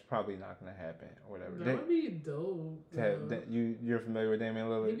 And that's probably not going to happen or whatever. That would be dope. You're familiar with Damian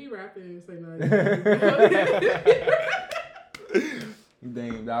Lillard? He be rapping and say no.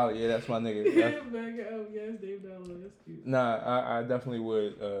 Dame Dollar, yeah, that's my nigga. Yes, Dame Dollar, that's cute. Nah, I definitely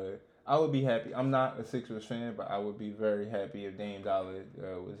would. I would be happy. I'm not a Sixers fan, but I would be very happy if Dame Dollar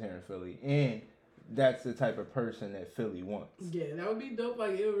was here in Philly. And that's the type of person that Philly wants. Yeah, that would be dope.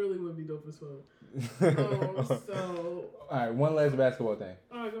 Like, it really would be dope as well. All right, one last basketball thing.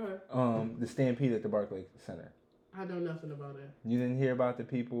 All right, go ahead. The stampede at the Barclays Center. I know nothing about it. You didn't hear about the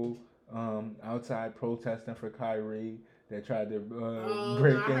people outside protesting for Kyrie that tried to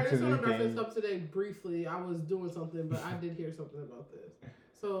break into the game? I heard this on the Breakfast Club today briefly. I was doing something, but I did hear something about this.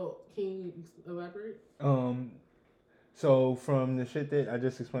 So, can you elaborate? So from the shit that I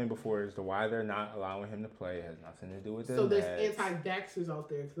just explained before, as to why they're not allowing him to play, it has nothing to do with the So there's meds. anti-vaxxers out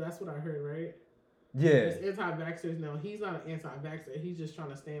there, because that's what I heard, right? Yeah. There's anti-vaxxers now. He's not an anti-vaxxer. He's just trying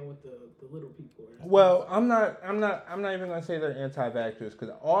to stand with the little people. Well, I'm not even gonna say they're anti-vaxxers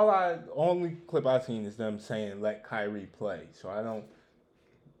because only clip I've seen is them saying let Kyrie play. So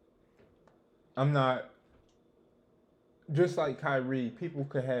I'm not. Just like Kyrie, people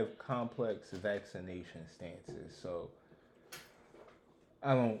could have complex vaccination stances. So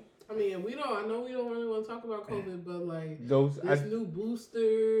I don't. I mean, I know we don't really want to talk about COVID, but like new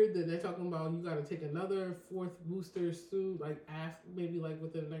booster that they're talking about, you got to take another fourth booster soon, like maybe like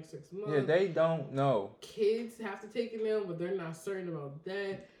within the next 6 months. Yeah, they don't know. Kids have to take it now, but they're not certain about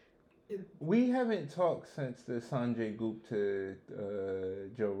that. We haven't talked since the Sanjay Gupta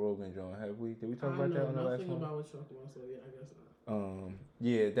Joe Rogan joint, have we? Did we talk about that on the last one? Nothing about what you're talking about, so yeah, I guess not.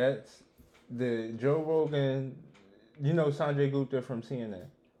 Yeah, that's the Joe Rogan. You know Sanjay Gupta from CNN.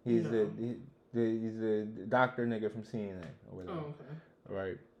 He's the doctor nigga from CNN or whatever. Oh,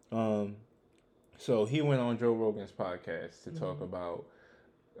 okay. Right. So he went on Joe Rogan's podcast to talk about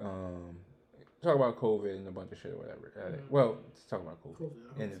COVID and a bunch of shit or whatever. Well, to talk about COVID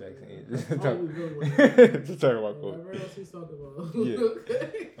and the vaccine. To talk about COVID. Whatever else he's talking about.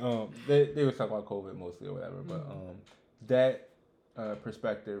 Yeah. They was talking about COVID mostly or whatever, but that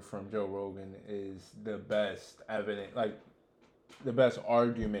perspective from Joe Rogan is the best evidence, like the best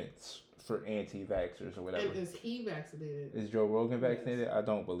arguments for anti-vaxxers or whatever. And is he vaccinated? Is Joe Rogan vaccinated? Yes. I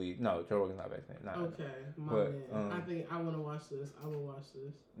don't believe. No, Joe Rogan's not vaccinated. Man. I think I want to watch this. I will watch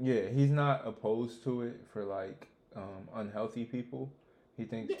this. Yeah, he's not opposed to it for like unhealthy people. He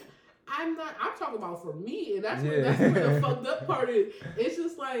thinks. I'm talking about for me, and that's where the fucked up part is. It's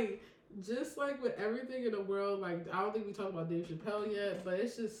just like with everything in the world. Like I don't think we talked about Dave Chappelle yet, but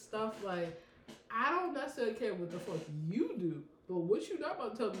it's just stuff like I don't necessarily care what the fuck you do. But what you not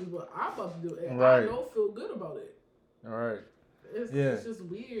about to tell me is what I'm about to do, and I don't feel good about it. All right. It's just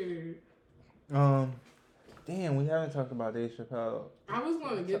weird. Damn, we haven't talked about Dave Chappelle. I was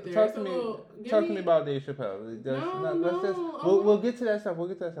going to get there. Talk to me about Dave Chappelle. We'll get to that stuff.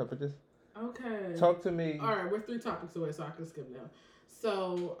 But just okay. Talk to me. All right, we're 3 topics away, so I can skip now.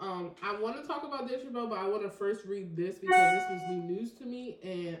 So I want to talk about Dave Chappelle, but I want to first read this because this was new news to me,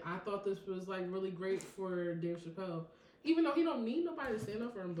 and I thought this was like really great for Dave Chappelle. Even though he don't need nobody to stand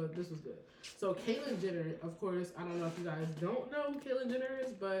up for him, but this was good. So Caitlyn Jenner, of course, I don't know if you guys don't know who Caitlyn Jenner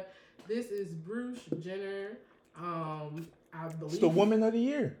is, but this is Bruce Jenner. I believe it's the woman of the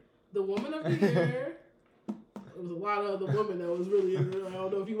year. The woman of the year. There was a lot of other women that was really in it. I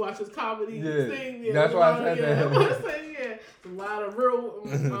don't know if you watch his comedy thing. Yeah, that's why I said that. I want to say, it's a lot of real, I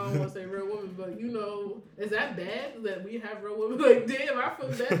don't want to say real women, but is that bad that we have real women? Like, damn, I feel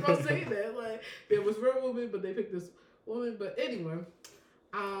bad about saying that. Like, there was real women, but they picked this woman. But anyway,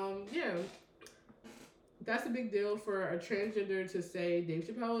 that's a big deal for a transgender to say Dave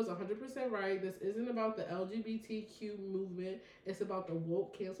Chappelle is 100% right. This isn't about the LGBTQ movement. It's about the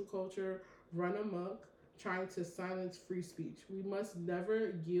woke cancel culture run amok, trying to silence free speech. We must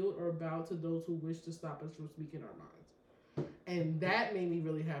never yield or bow to those who wish to stop us from speaking our minds. And that made me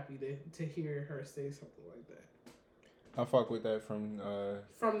really happy to hear her say something like that. I fuck with that from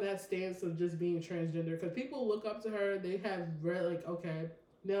that stance of just being transgender, because people look up to her. They have read like, okay,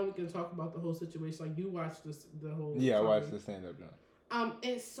 now we can talk about the whole situation. Like you watched the whole. Yeah, I watched the stand up now.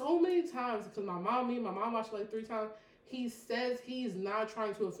 And so many times, because my mom watched it like 3 times. He says he's not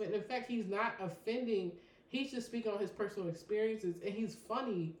trying to offend. In fact, he's not offending. He's just speaking on his personal experiences, and he's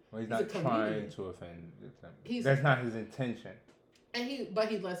funny. Well, he's not trying to offend. That's not his intention. But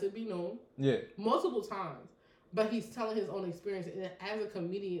he lets it be known. Yeah. Multiple times. But he's telling his own experience, and as a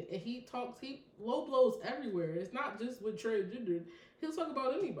comedian, and he low blows everywhere. It's not just with transgender. He'll talk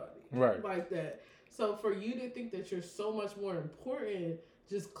about anybody. Right. Like that. So for you to think that you're so much more important,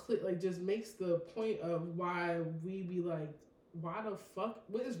 just makes the point of why we be like, why the fuck?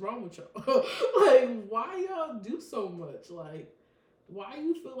 What is wrong with y'all? Like, why y'all do so much? Like, why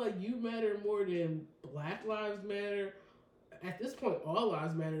you feel like you matter more than Black Lives Matter? At this point, all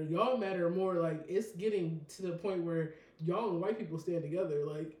lives matter. Y'all matter more. Like, it's getting to the point where y'all and white people stand together.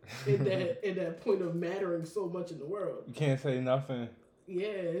 Like, in that point of mattering so much in the world. You can't say nothing. Yeah,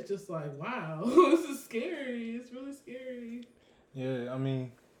 it's just like, wow, this is scary. It's really scary. Yeah, I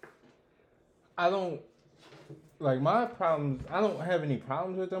mean, I don't have any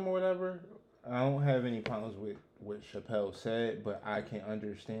problems with them or whatever. I don't have any problems with what Chappelle said, but I can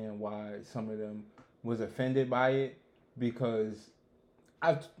understand why some of them was offended by it, because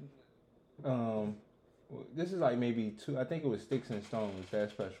this is like maybe two. I think it was Sticks and Stones, that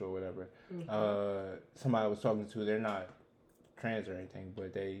special or whatever. Somebody I was talking to, they're not trans or anything,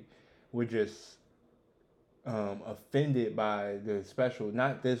 but they were just offended by the special,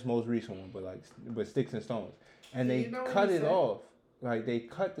 not this most recent one, but Sticks and Stones, and they cut it off. Like they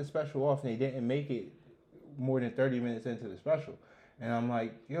cut the special off, and they didn't make it more than 30 minutes into the special. And I'm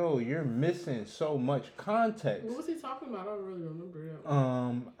like, yo, you're missing so much context. What was he talking about? I don't really remember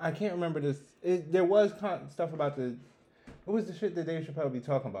that. I can't remember this. There was stuff about what was the shit that Dave Chappelle be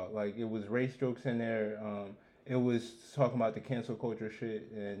talking about? Like, it was race jokes in there. It was talking about the cancel culture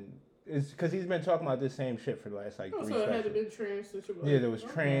shit. And it's because he's been talking about this same shit for the last, like, 3 so it had to be trans situation. Yeah, there was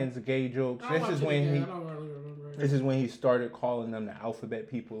trans, gay jokes. I don't really remember. This is when he started calling them the alphabet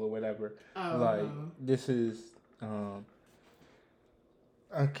people or whatever. This is...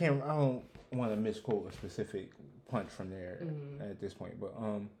 I don't want to misquote a specific punch from there at this point, but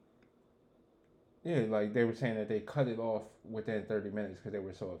yeah, like they were saying that they cut it off within 30 minutes because they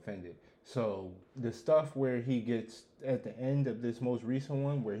were so offended. So the stuff where he gets at the end of this most recent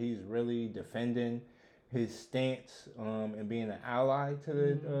one, where he's really defending his stance and being an ally to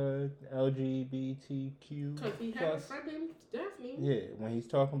the LGBTQ. Because he had a friend named Daphne. Yeah, when he's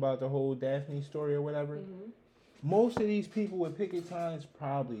talking about the whole Daphne story or whatever. Most of these people with picket signs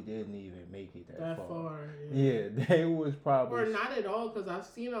probably didn't even make it that far. Yeah, they was probably... Or not at all, because I've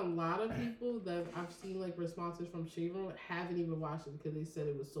seen a lot of people that I've seen, like, responses from Shade Room haven't even watched it because they said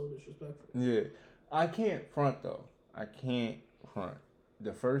it was so disrespectful. Yeah. I can't front, though. I can't front.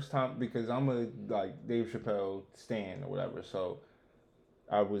 The first time, because I'm a, like, Dave Chappelle stan or whatever, so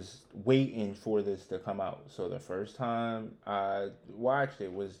I was waiting for this to come out. So the first time I watched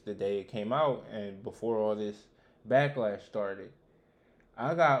it was the day it came out, and before all this backlash started,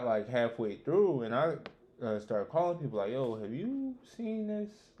 I got like halfway through and I started calling people like, yo, have you seen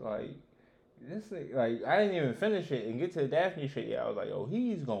this? Like, this thing, like, I didn't even finish it and get to the Daphne shit yet. I was like, oh,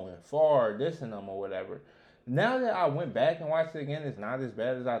 he's going far, dissing them or whatever. Now that I went back and watched it again, it's not as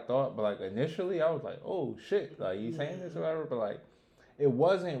bad as I thought, but like initially I was like, oh shit, like, you saying this or whatever, but like, it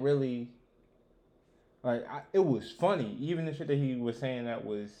wasn't really, like, it was funny. Even the shit that he was saying that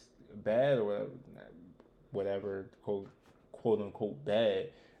was bad or whatever, quote unquote bad,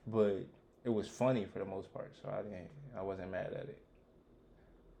 but it was funny for the most part, so I wasn't mad at it.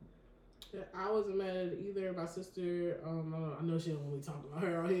 Yeah, I wasn't mad at it either. My sister, I know she don't really talk about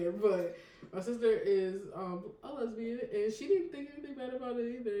her out here, but my sister is a lesbian, and she didn't think anything bad about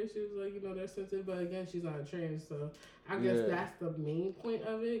it either. She was like, they're sensitive, but again, she's not a trans, so I guess that's the main point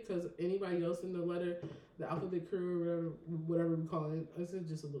of it, because anybody else in the letter, the alphabet crew, or whatever we call it, this is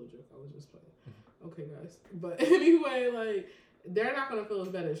just a little joke. I was just playing. Okay, guys. But anyway, like, they're not going to feel as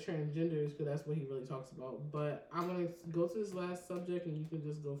bad as transgenders because that's what he really talks about. But I'm going to go to this last subject and you can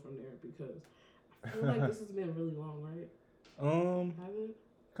just go from there because I feel like this has been really long, right? Has it?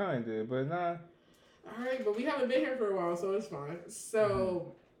 Kind of, but nah. All right, but we haven't been here for a while, so it's fine.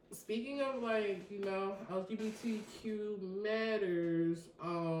 So, speaking of, like, LGBTQ matters,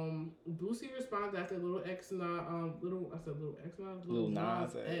 Boosie responds after Lil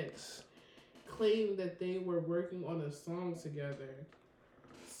Nas X claimed that they were working on a song together.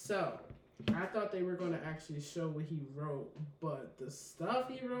 So, I thought they were going to actually show what he wrote, but the stuff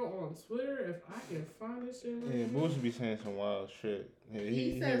he wrote on Twitter, if I can find this shit right now. Boosie be saying some wild shit. Yeah,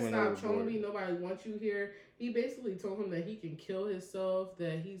 he said, stop trolling me, nobody wants you here. He basically told him that he can kill himself,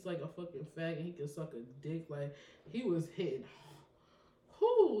 that he's like a fucking fag and he can suck a dick. Like, he was hitting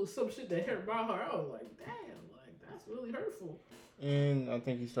some shit that hurt my heart. I was like, damn, like, that's really hurtful. And I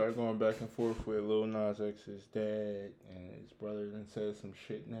think he started going back and forth with Lil Nas X's dad and his brother and said some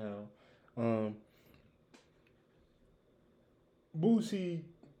shit now. Boosie,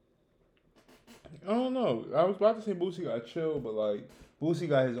 I don't know. I was about to say Boosie got chill, but like Boosie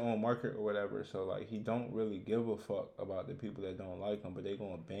got his own market or whatever, so like he don't really give a fuck about the people that don't like him, but they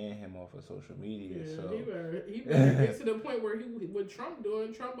gonna ban him off of social media. Yeah, so he better get to the point where what Trump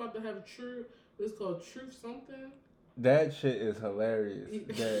doing. Trump about to have it's called Truth something. That shit is hilarious.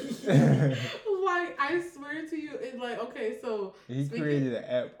 Like, I swear to you, it's like, okay, so he created an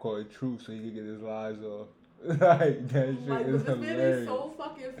app called Truth so he could get his lies off. Like, that shit is hilarious. This man is so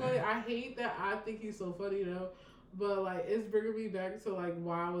fucking funny. I hate that I think he's so funny though. But like, it's bringing me back to like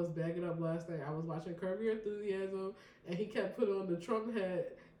why I was backing up last night. I was watching Curb Your Enthusiasm, and he kept putting on the Trump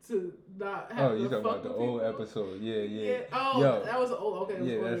hat to not have. Oh, you talking about the old episode? Yeah. Oh, yo, that was old. Okay,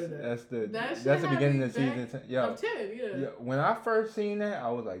 that's the beginning of season 10. Yo, 10. Yeah. When I first seen that, I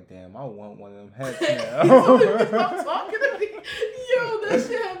was like, damn, I want one of them hats now. Stop talking to me. Yo, that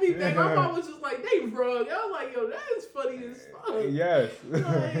shit had me back. My mom was just like, they rug. I was like, yo, that is funny as fuck. Yes.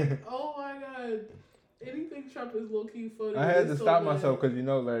 Like, oh my god. Anything Trump is low key funny. I had to It's so stop bad. myself because you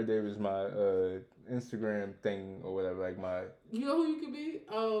know Larry David is my Instagram thing or whatever. Like my You know who you could be?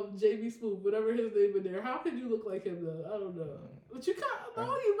 JB Smoove, whatever his name in there. How could you look like him though? I don't know. But you can't.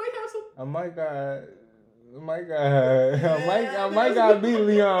 No, you might have some. I might got be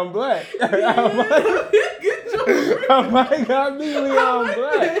Leon Black. Good joke. I might got be Leon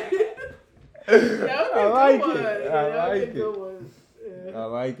Black. I like it. I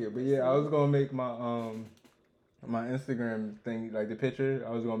like it. But yeah, I was gonna make my my Instagram thing, like the picture, I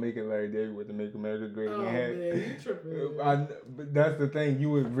was gonna make it Larry David with the Make America Great Again hat. Man, you tripping. But that's the thing. You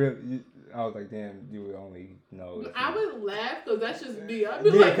would really. I was like, damn, you would only know. I would laugh because that's just me. I'd be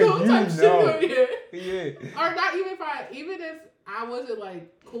like, no type shit on here. Yeah. Or not even if I wasn't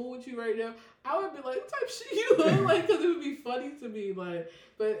like cool with you right now, I would be like, what type shit you look like? Because it would be funny to me. Like,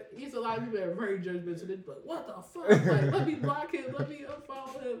 but it's a lot of people that are very judgmental. They're like, what the fuck? Like, let me block him. Let me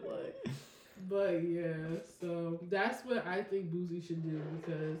unfollow him. Like, but yeah, so that's what I think Boosie should do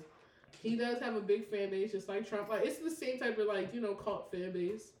because he does have a big fan base, just like Trump. Like, it's the same type of like cult fan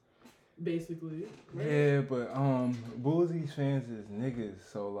base. Basically. Right? Yeah, but Boosie's fans is niggas,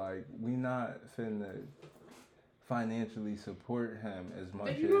 so like we not finna financially support him as much.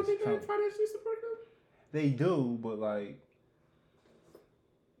 And you don't as think they Trump. financially support him? They do, but like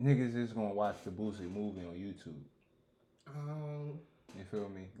niggas is gonna watch the Boosie movie on YouTube. You feel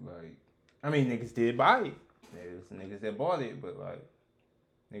me? Like, I mean, niggas did buy it. There's niggas that bought it, but like.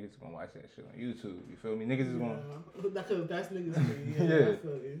 Niggas gonna watch that shit on YouTube. You feel me? Niggas is gonna. Because that's niggas for you. Yeah, Yeah. I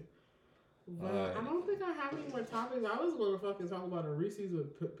feel you. But I don't think I have any more topics. I was going to fucking talk about a Reese's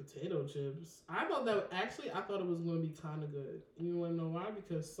with potato chips. I thought it was going to be kind of good. You want to know why?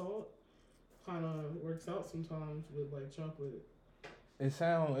 Because salt kind of works out sometimes with like chocolate.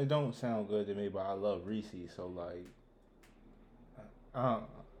 It don't sound good to me, but I love Reese's, so like, I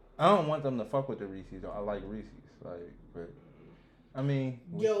don't want them to fuck with the Reese's. Though. I like Reese's, like, but I mean,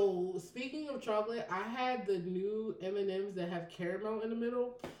 yo, speaking of chocolate, I had the new M&Ms that have caramel in the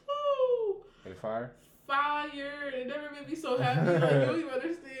middle. They fire? It never made me so happy. Like, you don't even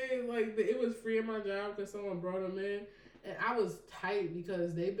understand. Like, it was free in my job because someone brought them in. And I was tight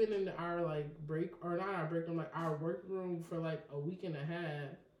because they've been in our, like, break, or not our break room, like, our workroom for, like, a week and a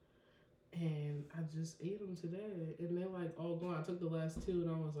half. And I just ate them today. And they're, like, all gone. I took the last two,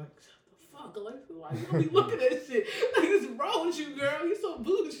 and I was like, shut the fuck, Alexa. Why you gonna be looking at shit? Like, what's wrong with you, girl? You so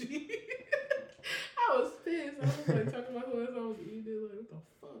bougie. I was pissed. I was, like, talking about who else I was eating. Like, what the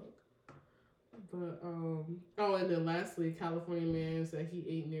fuck? But, and then lastly, California man said he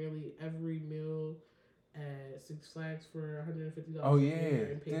ate nearly every meal at Six Flags for $150 Oh, a yeah. year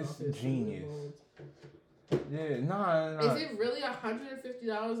and paid off his Genius. loans. Yeah, nah. Is it really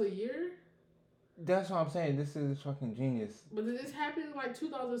 $150 a year? That's what I'm saying. This is fucking genius. But did this happen in like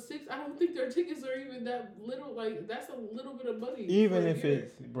 2006? I don't think their tickets are even that little. Like, that's a little bit of money. Even if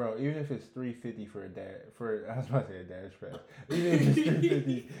it's $350 for I was about to say a dash pass. Even if it's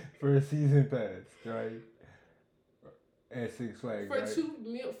 $350 for a season pass, right? At Six Flags, for right?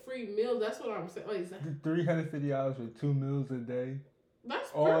 2 free meals. That's what I'm saying. Like, $350 for 2 meals a day. That's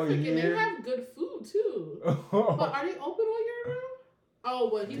all perfect, and they year? have good food too. But are they open all year round? Oh,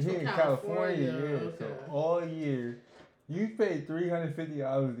 well, he's from in California. yeah. Okay. So all year, you pay $350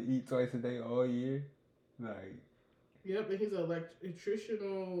 to eat twice a day all year, like. Yep, and he's an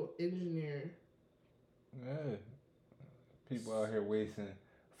electrical engineer. Yeah. People out here wasting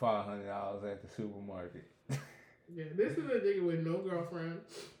 $500 at the supermarket. Yeah, this is a nigga with no girlfriend.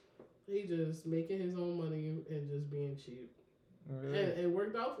 He just making his own money and just being cheap. Yeah. And it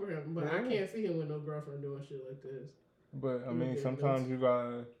worked out for him, but I Yeah. can't see him with no girlfriend doing shit like this. But I mean, Okay, sometimes you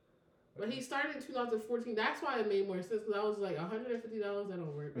gotta. But he started in 2014. That's why it made more sense because I was like $150. That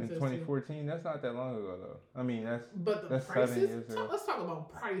don't work. In 2014, that's not that long ago though. I mean, But the that's prices. 7 years ago. Let's talk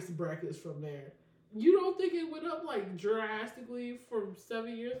about price brackets from there. You don't think it went up like drastically from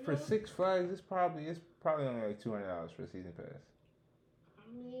 7 years ago? For Six Flags, it's probably only like $200 for a season pass.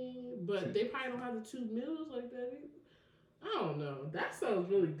 I mean, but they probably don't have the 2 meals like that. I don't know. That sounds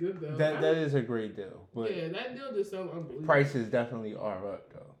really good though. That is a great deal, but yeah, that deal just sounds unbelievable. prices definitely are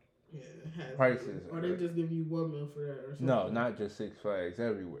up though. Yeah, it has Prices or are they up. just give you 1 meal for that or something. No, not just Six Flags.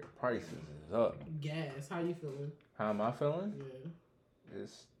 Everywhere, prices is up. Gas. How you feeling? How am I feeling? Yeah.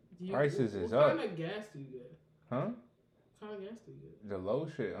 It's prices is up. What kind of gas do you get? Huh? What kind of gas do you get? The low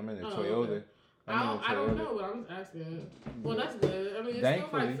shit. I'm in the Oh, Toyota. okay. I'm in the I don't Toyota. know, but I'm just asking. Well, that's good. I mean, it's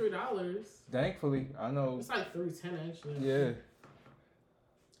Thankfully. still like $3. Thankfully, I know. It's like $3.10 actually. Yeah.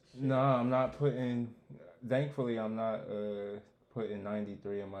 No, I'm not putting. Thankfully, I'm not putting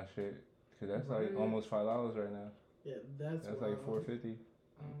 93 in my shit because that's like Right. almost $5 right now. Yeah, that's like wild. $4.50.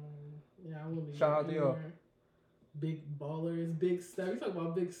 Yeah, I wouldn't. Shout out to y'all. Big ballers, big step. You talk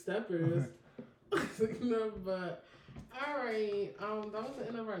about big steppers. No, but all right. That was the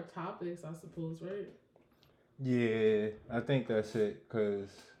end of our topics, I suppose, right? Yeah, I think that's it. Cause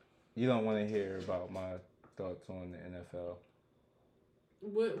you don't want to hear about my thoughts on the NFL.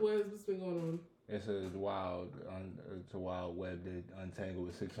 What's been going on? It's a wild web that untangled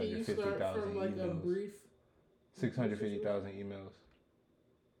with Can you start 650,000 from like emails. a brief? 650,000 emails.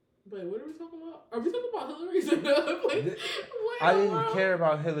 Wait, what are we talking about? Are we talking about Hillary's? I didn't care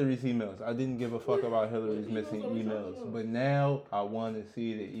about Hillary's emails. I didn't give a fuck about Hillary's What missing emails are we talking emails. about? But now I want to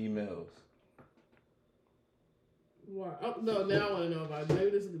see the emails. Why? Oh, no, now I want to know about it.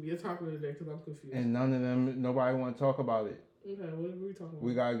 Maybe this is going to be a topic of the day because I'm confused. And none of them, nobody want to talk about it. Okay, what are we talking about?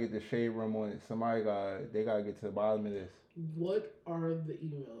 We gotta get the shade room on it. They gotta get to the bottom of this. What are the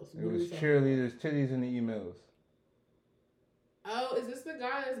emails? It was cheerleaders' titties in the emails. Oh, is this the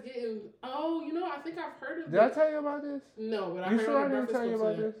guy that's getting? Oh, you know, I think I've heard of. Did I tell you about this? No, but I You heard. sure I on didn't Breakfast tell you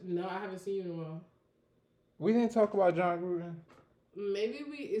Club about today. No, I haven't seen you in a while. We didn't talk about John Gruden. Maybe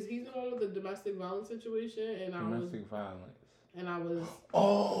he's the one with the domestic violence situation, and Domestic violence. And I was.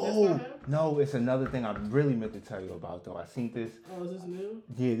 Oh That's not him? no! It's another thing I really meant to tell you about though. I seen this. Oh, is this new?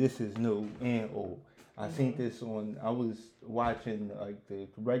 Yeah, this is new and old. I seen this on. I was watching like the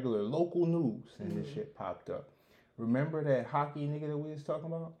regular local news, and this shit popped up. Remember that hockey nigga that we was talking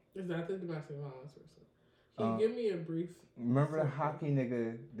about? Is that the domestic violence person? Can you give me a brief? Remember the hockey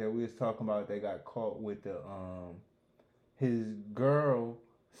nigga that we was talking about? That got caught with the his girl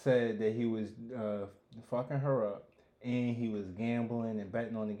said that he was fucking her up. And he was gambling and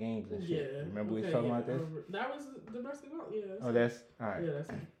betting on the games and shit. Yeah. Remember we was talking about this? That was domestic violence. Yeah. Oh, that's all right. Yeah,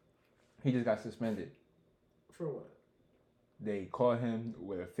 that's. He just got suspended. For what? They caught him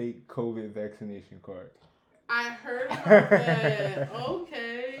with a fake COVID vaccination card. I heard about that.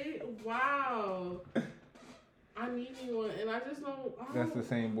 Okay. Wow. I need me one, and I just don't. That's the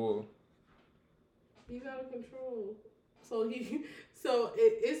same bull. He's out of control. So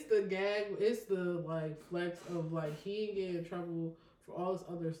it's the gag. It's the like flex of like he ain't getting in trouble for all this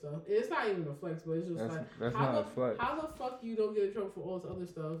other stuff. It's not even a flex, but it's just that's not a flex. How the fuck you don't get in trouble for all this other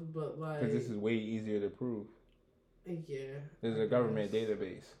stuff? But like, because this is way easier to prove. Yeah. There's a government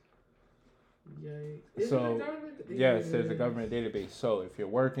database. Yikes. So yes, there's a government database. So if you're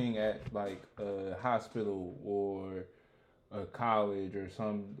working at like a hospital or a college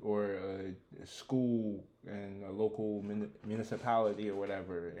or a school in a local municipality or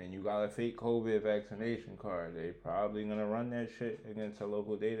whatever, and you got a fake COVID vaccination card, they probably gonna run that shit against a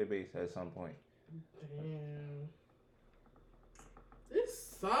local database at some point. Damn.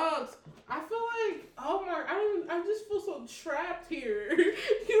 This sucks. I feel like, oh my, I just feel so trapped here.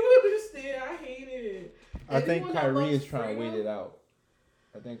 You understand? I hate it. I think Kyrie is trying to wait it out.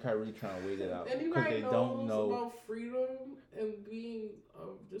 Because they don't know about freedom and being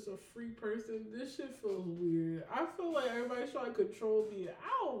just a free person. This shit feels weird. I feel like everybody's trying to control me.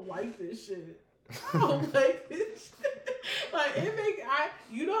 I don't like this shit. I don't like this shit. Like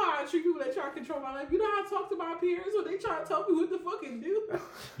you know how I treat people that try to control my life. You know how I talk to my peers when they try to tell me what to fucking do.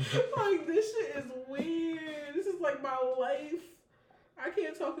 Like this shit is weird. This is like my life. I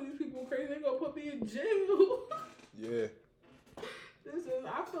can't talk to these people crazy. They're gonna put me in jail. Yeah.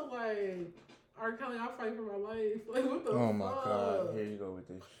 I feel like R. Kelly, I'll fight for my life. Like, what the fuck? Oh my God. Here you go with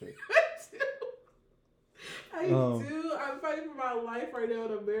this shit. I do. I'm fighting for my life right now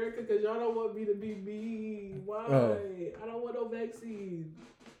in America because y'all don't want me to be me. Why? I don't want no vaccine.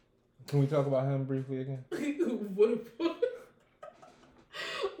 Can we talk about him briefly again?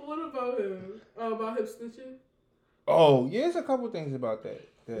 What about him? About him snitching? Oh, yeah, there's a couple things about that.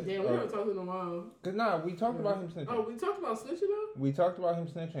 Damn, we haven't talked in a while. Cause we talked about him snitching. Oh, we talked about snitching though? We talked about him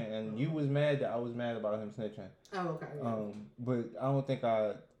snitching, and you was mad that I was mad about him snitching. Oh, okay. Yeah. But I don't think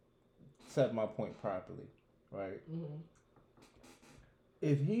I set my point properly, right? Mm-hmm.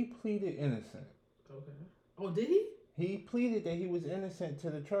 If he pleaded innocent. Okay. Oh, did he? He pleaded that he was innocent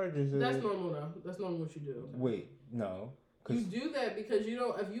to the charges. That's normal though. That's normal what you do. Okay. Wait, no. You do that because you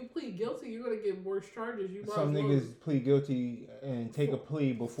know if you plead guilty, you're gonna get worse charges. Some niggas plead guilty and take a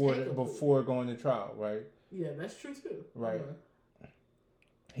plea before going to trial, right? Yeah, that's true too. Right. Okay.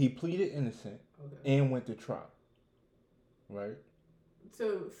 He pleaded innocent and went to trial, right?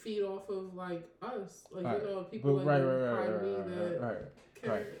 To feed off of like us, like right. You know, people but, like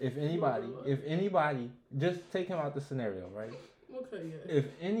right. If anybody, just take him out the scenario, right? Okay, yeah. If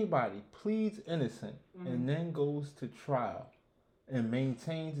anybody pleads innocent and then goes to trial and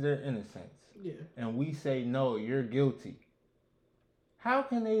maintains their innocence, and we say, no, you're guilty, how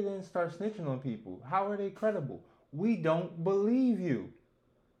can they then start snitching on people? How are they credible? We don't believe you.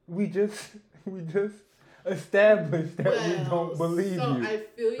 We just established that we don't believe so you. I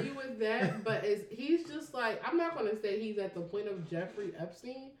feel you with that, but he's just like, I'm not gonna say he's at the point of Jeffrey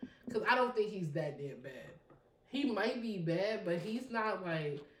Epstein because I don't think he's that damn bad. He might be bad, but he's not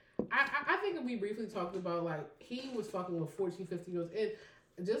like. I think we briefly talked about like he was fucking with 14, 15 year olds,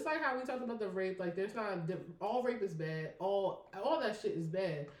 and just like how we talked about the rape, like there's not all rape is bad, all that shit is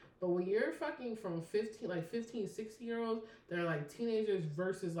bad. But when you're fucking from 15, 16 year olds, they're like teenagers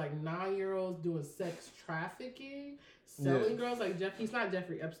versus like 9 year olds doing sex trafficking, selling girls like he's not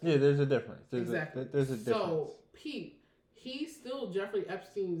Jeffrey Epstein. Yeah, there's a difference. Exactly. There's a difference. So, Pete, he's still Jeffrey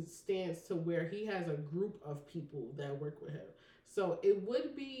Epstein's stance to where he has a group of people that work with him. So it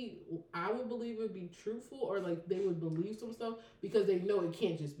would be, I would believe it would be truthful, or like they would believe some stuff because they know it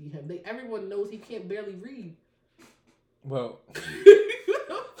can't just be him. Everyone knows he can't barely read. Well,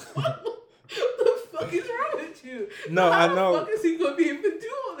 what the fuck is wrong with you? No, How I know. the fuck is he gonna be able to do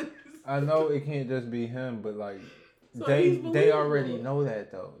all this? I know it can't just be him, but like So they already know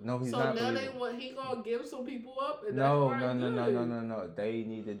that though. No, he's not. So now he gonna give some people up. And No. They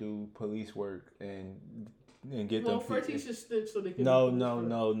need to do police work and get them. Well, first he should snitch so they can. No.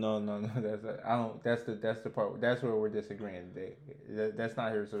 That's the part. That's where we're disagreeing. That's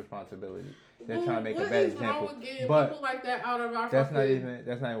not his responsibility. They're trying to make a bad example. But people like that out of our. That's not even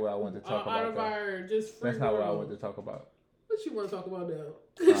what I want to talk about. Out of our just. That's not what I want to talk about. What you want to talk about now?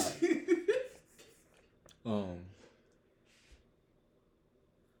 What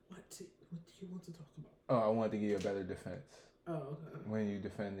do you want to talk about? Oh, I wanted to give you a better defense. Oh, okay. When you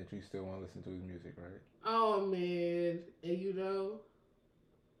defend that you still want to listen to his music, right? Oh, man. And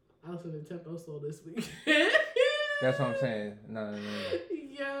I listened to Tempo Soul this week. That's what I'm saying. No.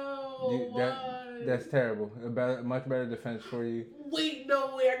 Yo, that's terrible. Much better defense for you. Wait,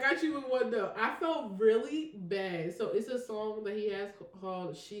 no way. I got you with one though. I felt really bad. So it's a song that he has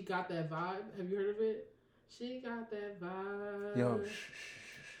called "She Got That Vibe." Have you heard of it? She got that vibe. Yo,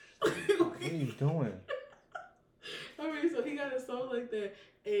 what are you doing? So he got a song like that,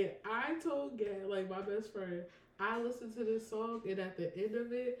 and I told Gad, like my best friend, I listened to this song, and at the end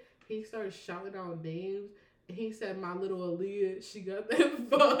of it, he started shouting out names. And he said, "My little Aaliyah, she got that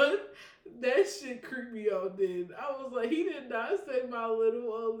vibe." That shit creeped me out. Then I was like, he did not say my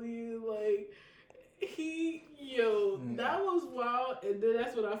little Aaliyah. Like that was wild. And then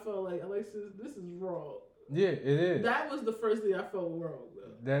that's what I felt like. Alexis, this is wrong. Yeah, it is. That was the first thing I felt wrong.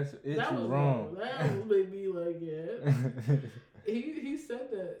 That was wrong. That made me like, yeah. he said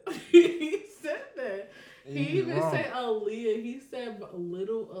that. He said that. He even said Aaliyah. He said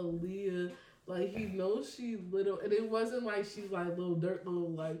little Aaliyah. Like, he knows she's little. And it wasn't like she's like Lil Durk,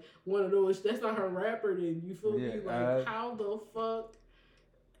 like one of those. That's not her rapper name. You feel me? Like, how the fuck?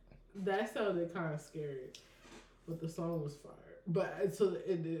 That sounded kind of scary. But the song was fire. But until the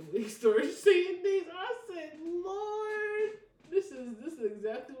end, when he started saying things, I said, Lord, this is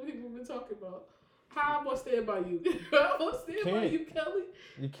exactly what people have been talking about. How I'm gonna stand by you? I'm gonna stand by you, Kelly.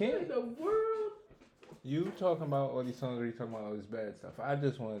 You can't. In the world. You talking about all these songs where you talking about all this bad stuff. I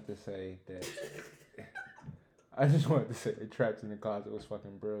just wanted to say that. Trapped in the Closet was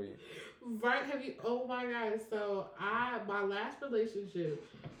fucking brilliant. Right? Oh my God. So my last relationship,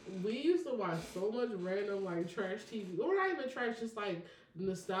 we used to watch so much random like trash TV. Or not even trash, just like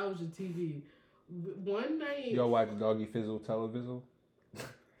nostalgia TV. One night. Y'all watch Doggy Fizzle Televizzle?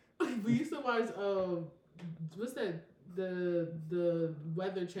 We used to watch what's that? The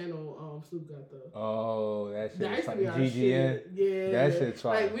Weather Channel Snoop got the. Oh, that shit is like GGN. Shit. Yeah. That shit's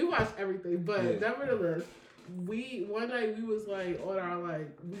fine. Like, we watched everything, but nevertheless, one night we was like on our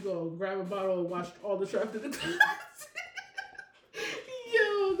we go grab a bottle and watch all the Trapped in the Closet.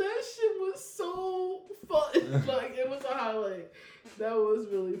 Yo, that shit was so fun. Like, it was a highlight. That was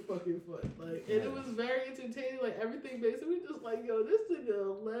really fucking fun. Like, and it was very entertaining. Like, everything basically, we just like, yo, this nigga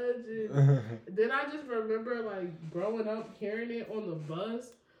a legend. Then I just remember like growing up, hearing it on the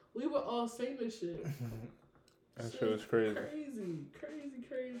bus. We would all sing this shit. That shit was crazy.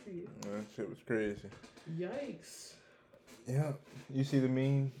 Crazy. That shit was crazy. Yikes. Yeah. You see the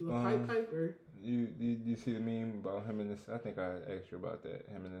meme? The Pied Piper. You see the meme about him and this? I think I asked you about that.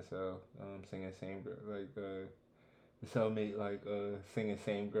 Him and this singing same girl, like the cellmate, like singing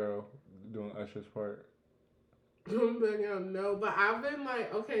same girl doing Usher's part. No, but I've been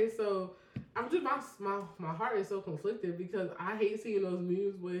like, okay, so I'm just my heart is so conflicted because I hate seeing those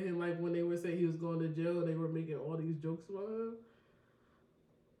memes with him, like when they were saying he was going to jail and they were making all these jokes about him.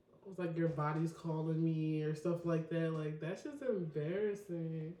 It was like, your body's calling me or stuff like that. Like, that's just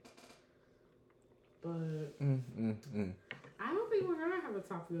embarrassing. But I don't think we're gonna have a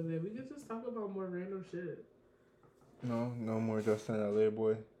topic of that. We could just talk about more random shit. No more Justin LA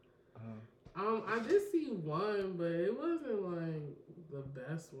boy. I did see one, but it wasn't like the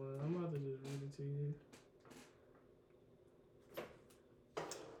best one. I'm about to just read it to you.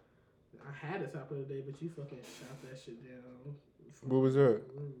 I had a top of the day, but you fucking shot that shit down. What was that?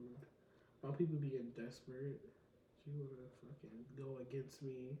 Rude. About people being desperate. You wanna fucking go against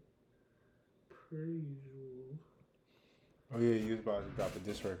me per usual. Oh yeah, you was about to drop a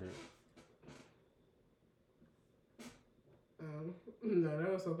diss record. No,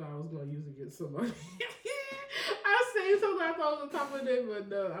 that was something I was gonna use against somebody. I say something I thought was the top of the day, but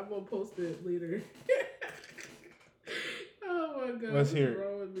no, I'm gonna post it later. Oh my god, Let's hear it. what's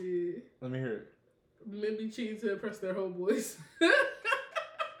wrong with me? Let me hear it. Men be cheating to impress their homeboys. Yo,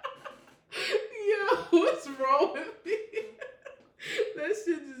 what's wrong with me? That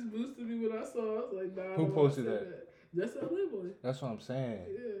shit just boosted me when I saw it. I was like, nah. Who posted that? That's a Playboy. That's what I'm saying.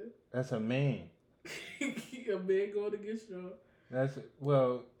 Yeah. That's a man. A man going against y'all.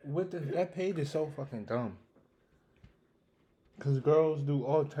 That page is so fucking dumb. Cause girls do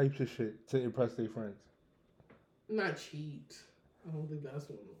all types of shit to impress their friends. Not cheat. I don't think that's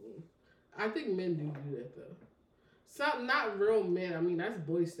one of them. I think men do that though. Some not real men. I mean that's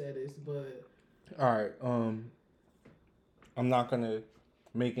boy status, but. All right. I'm not gonna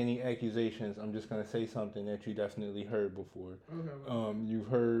make any accusations. I'm just gonna say something that you definitely heard before. Okay. You've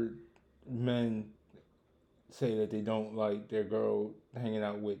heard men say that they don't like their girl hanging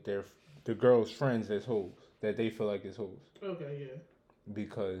out with the girl's friends as hoes, that they feel like it's hoes. Okay, yeah.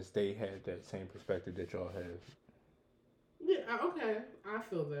 Because they have that same perspective that y'all have. Yeah, okay. I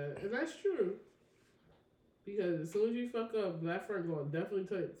feel that. And that's true. Because as soon as you fuck up, that friend gonna definitely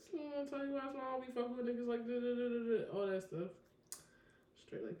tell you why I don't be fucking with niggas like all that stuff.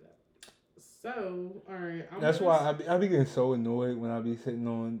 Straight like that. So, alright. That's why I be getting so annoyed when I be sitting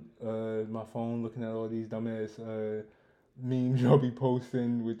on my phone looking at all these dumbass memes y'all be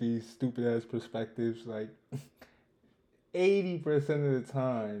posting with these stupid ass perspectives. Like 80% of the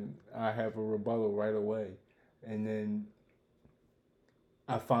time I have a rebuttal right away. And then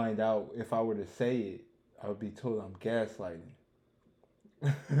I find out if I were to say it, I would be told I'm gaslighting. Do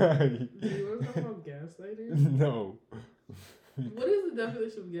you want to talk about gaslighting? No. What is the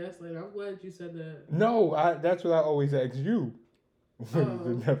definition of gaslighting? I'm glad you said that. No, that's what I always ask you. What is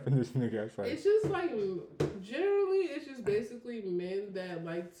the definition of gaslighting? It's just like, generally, it's just basically men that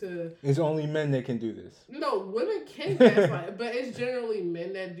like to... It's only men that can do this. No, women can gaslight, but it's generally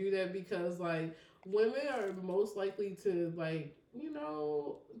men that do that because, like, women are most likely to, like,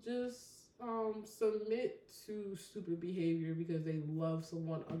 just submit to stupid behavior because they love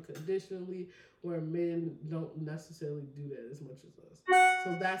someone unconditionally, where men don't necessarily do that as much as us.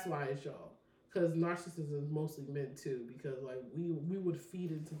 So that's why it's y'all. Because narcissism is mostly men too, because like we would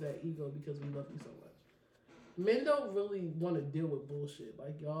feed into that ego because we love you so much. Men don't really want to deal with bullshit.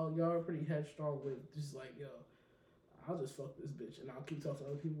 Like y'all are pretty headstrong with just like, yo, I'll just fuck this bitch and I'll keep talking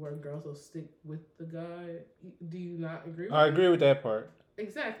to other people, where girls will stick with the guy. Do you not agree with I agree with that part.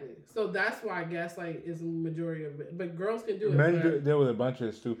 Exactly. So that's why gaslight is the majority of it. But girls can do it. Men deal with a bunch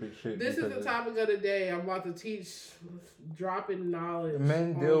of stupid shit. This is the topic of the day. I'm about to teach dropping knowledge.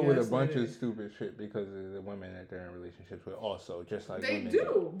 Men deal with a bunch of stupid shit because of the women that they're in relationships with also, just like they women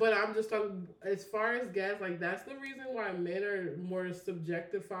do. But I'm just talking, as far as gaslight, that's the reason why men are more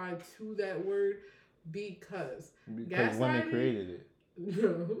subjectified to that word, because women created it.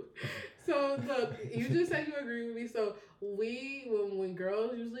 No. So look, you just said you agree with me. So when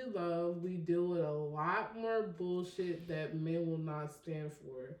girls usually love, we deal with a lot more bullshit that men will not stand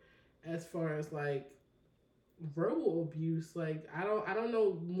for, as far as like verbal abuse. Like I don't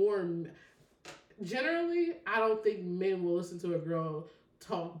know more. Generally, I don't think men will listen to a girl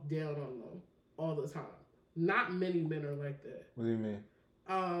talk down on them all the time. Not many men are like that. What do you mean?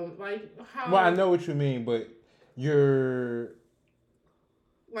 Like how? Well, I know what you mean, but you're.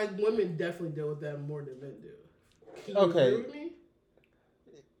 Like, women definitely deal with that more than men do. Can you agree with me?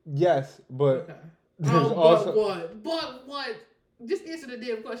 Yes, but okay. there's But what? Just answer the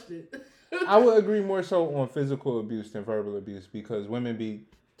damn question. I would agree more so on physical abuse than verbal abuse, because women be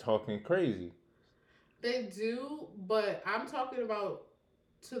talking crazy. They do, but I'm talking about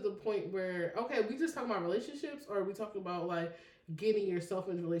to the point where, okay, we just talking about relationships, or are we talking about, like, getting yourself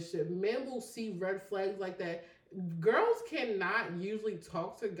in a relationship? Men will see red flags like that. Girls cannot usually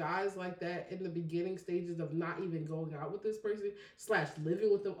talk to guys like that in the beginning stages of not even going out with this person /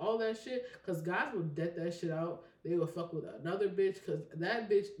 living with them, all that shit, because guys will dead that shit out. They will fuck with another bitch because that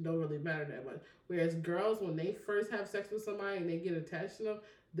bitch don't really matter that much. Whereas girls, when they first have sex with somebody and they get attached to them,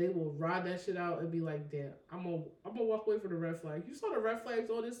 they will ride that shit out and be like, damn, I'm gonna walk away from the red flags. You saw the red flags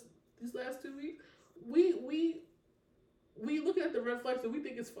all these last 2 weeks? We looking at the red flags and we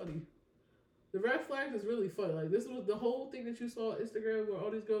think it's funny. The red flags is really fun. Like, this was the whole thing that you saw on Instagram where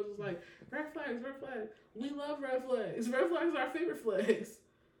all these girls was like, red flags, red flags. We love red flags. Red flags are our favorite flags.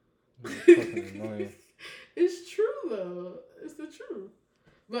 Fucking annoying. It's true, though. It's the truth.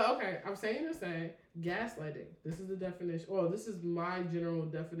 But, okay, I'm saying the same. Gaslighting. This is the definition. Well, this is my general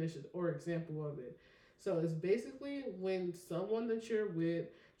definition or example of it. So, it's basically when someone that you're with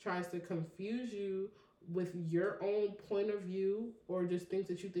tries to confuse you with your own point of view or just things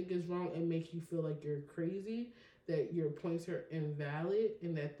that you think is wrong and make you feel like you're crazy, that your points are invalid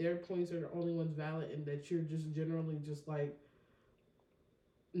and that their points are the only ones valid and that you're just generally just like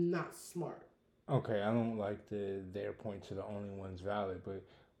not smart. Okay, I don't like their points are the only ones valid, but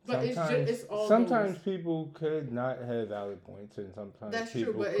sometimes it's all sometimes people could not have valid points and sometimes that's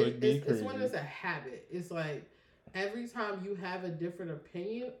people true, but could be crazy. It's when it's a habit. It's like every time you have a different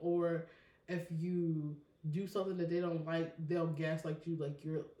opinion or if you do something that they don't like, they'll gaslight you like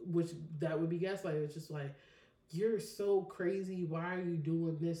which that would be gaslighting. It's just like, you're so crazy. Why are you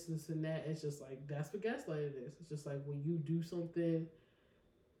doing this and that? It's just like, that's what gaslighting is. It's just like when you do something,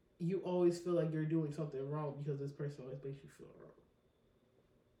 you always feel like you're doing something wrong because this person always makes you feel wrong.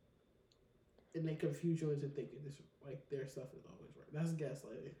 And they confuse you into thinking this like their stuff is always right. That's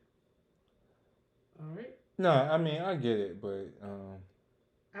gaslighting. All right? No, I mean, I get it, but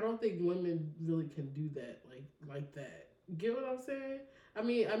I don't think women really can do that like that. Get what I'm saying? I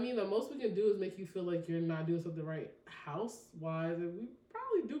mean, the most we can do is make you feel like you're not doing something right house-wise, and we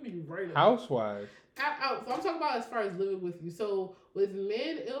probably do be right. House-wise? So I'm talking about as far as living with you. So with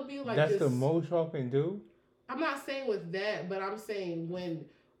men, it'll be like that's the most y'all can do? I'm not saying with that, but I'm saying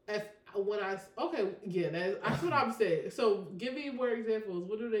that's what I'm saying. So give me more examples.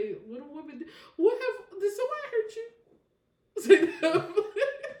 What do women do? Did somebody hurt you?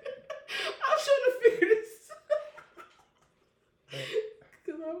 I'm trying to figure this out.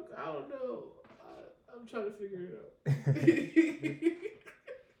 Because I don't know. I'm trying to figure it out.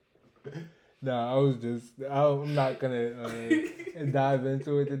 No, I'm not going to dive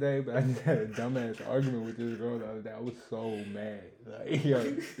into it today, but I just had a dumbass argument with this girl the other day. I was so mad. Like, yo,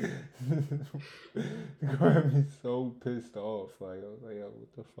 the girl had me so pissed off. Like, I was like, yo,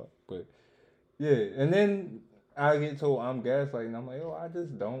 what the fuck? But, yeah, and then I get told I'm gaslighting. I'm like, oh, I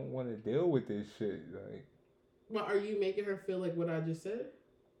just don't want to deal with this shit. Like, but are you making her feel like what I just said?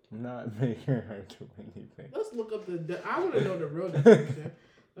 I'm not making her do anything. Let's look up I want to know the real definition.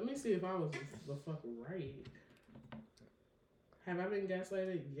 Let me see if I was the fuck right. Have I been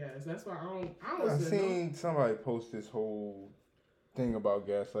gaslighted? Yes. That's why I don't. I seen somebody post this whole thing about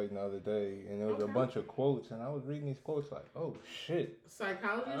gaslighting the other day, and there was a bunch of quotes, and I was reading these quotes like, oh shit.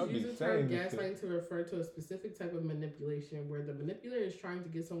 Psychologists use the term gaslighting to refer to a specific type of manipulation where the manipulator is trying to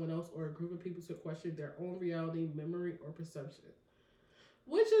get someone else or a group of people to question their own reality, memory, or perception.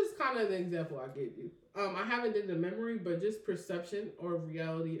 Which is kind of the example I gave you. I haven't did the memory, but just perception or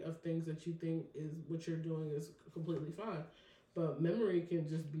reality of things that you think is what you're doing is completely fine. But memory can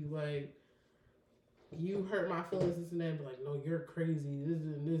just be like, you hurt my feelings, this and that, but like, no, you're crazy.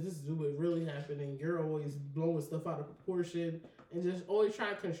 This is what really happened, and you're always blowing stuff out of proportion and just always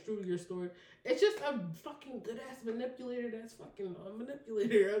trying to construe your story. It's just a fucking good ass manipulator that's fucking a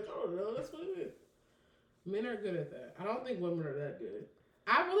manipulator. I don't know. That's what it is. Men are good at that. I don't think women are that good.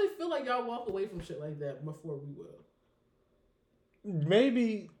 I really feel like y'all walk away from shit like that before we will.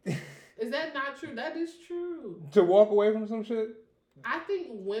 Maybe. Is that not true? That is true. To walk away from some shit? I think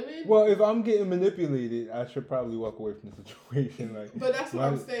women. Well, if I'm getting manipulated, I should probably walk away from the situation. Like, but that's what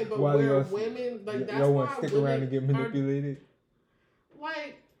I'm saying. But where women, like, that's y'all want to stick around and get manipulated.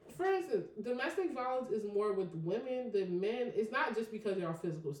 Like, for instance, domestic violence is more with women than men. It's not just because y'all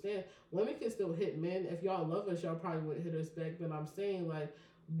physical stand. Women can still hit men. If y'all love us, y'all probably wouldn't hit us back. But I'm saying, like,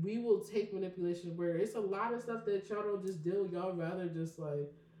 we will take manipulation where it's a lot of stuff that y'all don't just deal. Y'all rather just,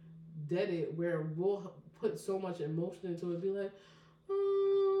 like, dead it, where we'll put so much emotion into it. Be like,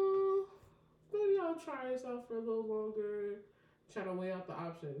 maybe I'll try this out for a little longer. Try to weigh out the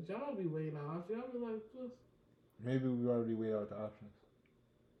options. Y'all don't be weighing out options. Y'all be like, just. Maybe we already weighed out the options.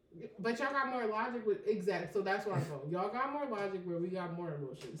 But y'all got more logic with so that's where I'm going. Y'all got more logic where we got more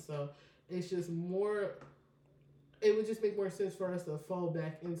emotions. So it's just more. It would just make more sense for us to fall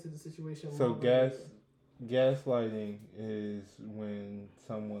back into the situation. So gaslighting is when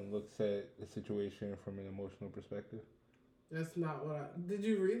someone looks at a situation from an emotional perspective. That's not what did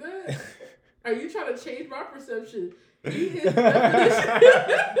you read that? Are you trying to change my perception? His definition.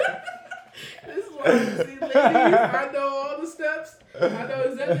 This is why, see, ladies, I know all the steps. I know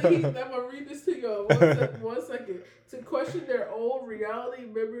exactly. I'm gonna read this to y'all. One second. To question their own reality,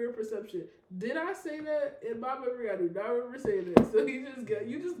 memory, or perception. Did I say that? In my memory, I do not remember saying that. So you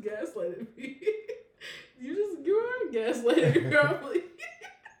just gaslighted me. you are gaslighting probably.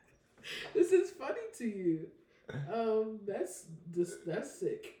 This is funny to you. That's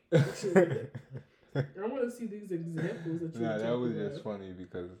sick. Actually. I want to see these examples that you. Nah, that was just funny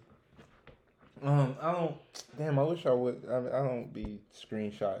because. I don't. Damn, I wish I would. I don't be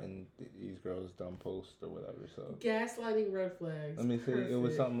screenshotting these girls' dumb posts or whatever. So gaslighting red flags. Let me see. Perfect. It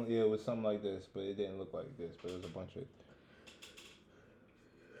was something. Yeah, it was something like this, but it didn't look like this. But it was a bunch of.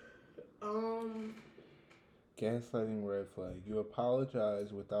 Gaslighting red flag. You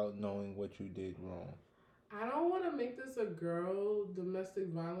apologize without knowing what you did wrong. I don't want to make this a girl domestic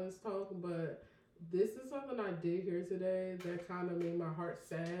violence talk, but this is something I did hear today that kind of made my heart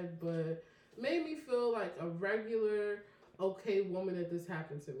sad, but made me feel like a regular, okay woman that this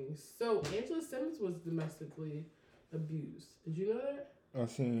happened to me. So Angela Simmons was domestically abused. Did you know that? I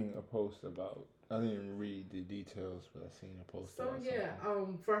seen a post about. I didn't even read the details, but I seen a post. So yeah,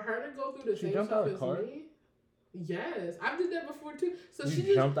 for her to go through the same stuff as me. Yes, I did that before too. So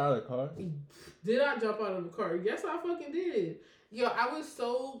you jumped out of the car? Did I jump out of the car? Yes, I fucking did. Yo, I was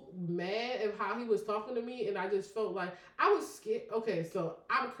so mad at how he was talking to me, and I just felt like I was scared. Okay, so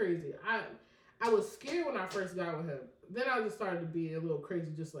I'm crazy. I was scared when I first got with him. Then I just started to be a little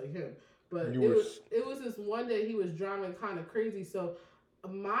crazy, just like him. But it was this one day he was driving kind of crazy. So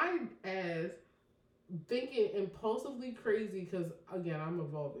my ass thinking impulsively crazy because again I'm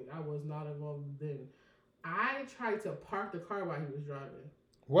evolving. I was not evolving then. I tried to park the car while he was driving.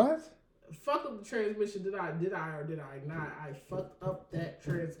 What? Fuck up the transmission. Did I or did I not? I fucked up that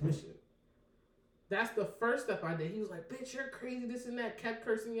transmission. That's the first step I did. He was like, bitch, you're crazy, this and that. Kept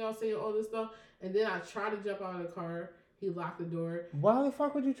cursing y'all, saying all this stuff. And then I tried to jump out of the car. He locked the door. Why the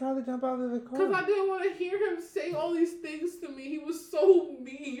fuck would you try to jump out of the car? Because I didn't want to hear him say all these things to me. He was so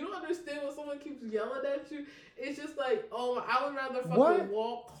mean. You don't understand when someone keeps yelling at you. It's just like, oh, I would rather fucking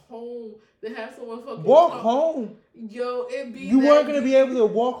walk home than have someone fucking walk home. Yo, it be you weren't gonna be able to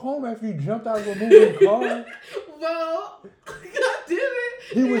walk home after you jumped out of a moving car. Well, God damn it.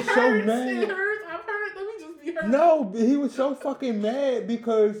 He was so mad. It hurts. I've heard. Let me just be hurt. No, he was so fucking mad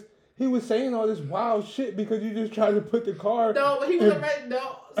because he was saying all this wild shit because you just tried to put the car. No, but he was already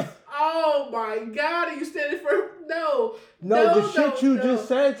no. Oh my God! Are you standing for no? The shit you just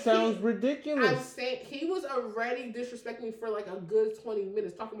said sounds ridiculous. I'm saying he was already disrespecting me for like a good 20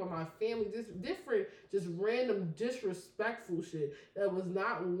 minutes, talking about my family, just random disrespectful shit that was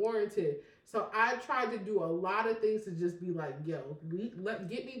not warranted. So I tried to do a lot of things to just be like, yo,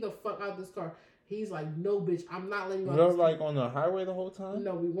 get me the fuck out of this car. He's like, no, bitch, I'm not letting you out. You were like on the highway the whole time?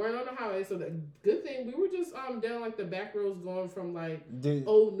 No, we weren't on the highway. So the good thing, we were just down like the back roads going from like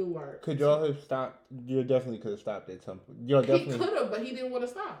Old Newark. Could y'all have stopped? You definitely could have stopped at some point. He could have, but he didn't want to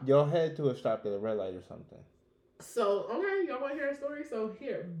stop. Y'all had to have stopped at a red light or something. So, okay, y'all want to hear a story? So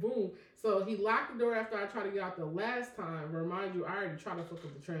here, boom. So he locked the door after I tried to get out the last time. Remind you, I already tried to fuck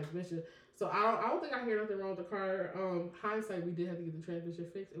up the transmission. So I don't think I hear nothing wrong with the car. Hindsight, we did have to get the transmission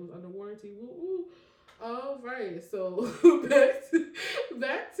fixed. It was under warranty. Woo woo. All right. So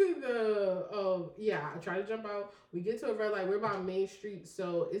back to the I tried to jump out. We get to a red light. We're by Main Street,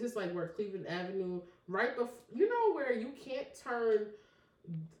 so it's just like where Cleveland Avenue, right before, you know, where you can't turn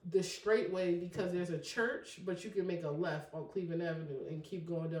the straight way because there's a church, but you can make a left on Cleveland Avenue and keep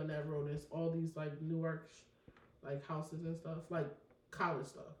going down that road. There's all these like Newark like houses and stuff, like college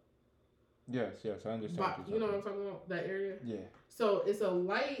stuff. Yes, I understand. But, you know what I'm talking about? That area? Yeah. So it's a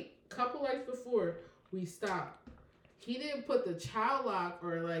light, couple lights before we stop. He didn't put the child lock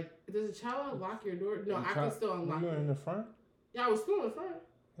or like, does the child lock lock your door? No, I can still unlock it. You were in the front? Yeah, I was still in the front.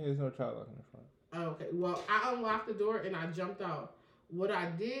 There's no child lock in the front. Oh, okay. Well, I unlocked the door and I jumped out. What I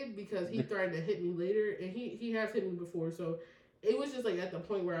did, because he threatened to hit me later, and he has hit me before, so it was just like at the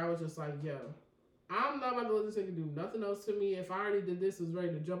point where I was just like, yo, I'm not about to let this nigga do nothing else to me. If I already did this, was ready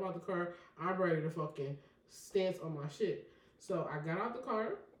to jump out the car, I'm ready to fucking stance on my shit. So I got out the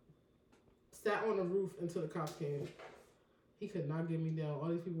car, sat on the roof until the cops came. He could not get me down. All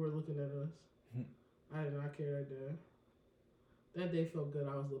these people were looking at us. I did not care that day. That day felt good.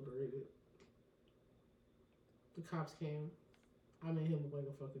 I was liberated. The cops came. I made him look like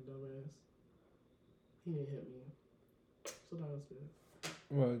a fucking dumbass. He didn't hit me. So that was good.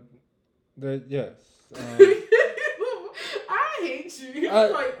 Well, yes. I hate you. You're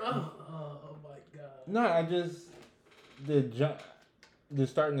like, oh my God. No, I just the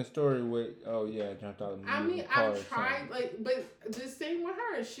starting the story with, oh yeah, I jumped out of the I mean, I've tried, like, but the same with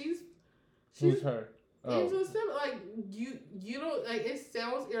her. She's Who's her? Oh, It's just simple. Like you don't like. It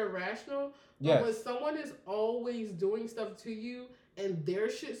sounds irrational, but yes. when someone is always doing stuff to you and their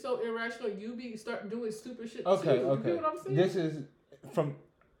shit so irrational, you start doing stupid shit Okay, too. You okay. get what I'm saying? This is from.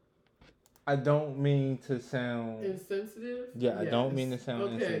 I don't mean to sound. Insensitive. Yeah, I don't mean to Yes. sound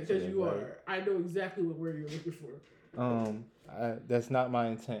Okay, insensitive. because you right? are. I know exactly what word you're looking for. That's not my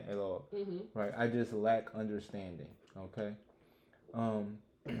intent at all. Mm-hmm. Right? I just lack understanding. Okay.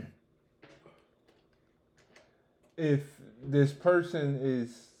 If this person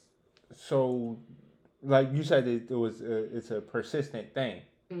is so, like you said, it's a persistent thing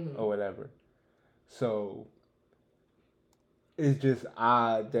or whatever. So it's just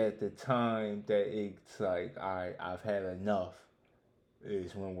odd that the time that it's like I've had enough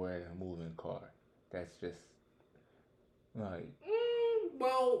is when we're in a moving car. That's just like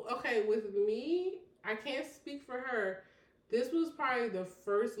Well, okay, with me, I can't speak for her. This was probably the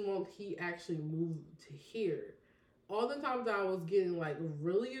first month he actually moved to here. All the times that I was getting like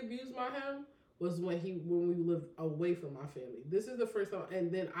really abused by him was when we lived away from my family. This is the first time,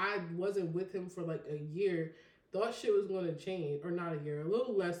 and then I wasn't with him for like a year. Thought shit was gonna change, or not a year, a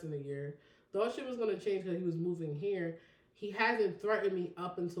little less than a year. Thought shit was gonna change because he was moving here. He hasn't threatened me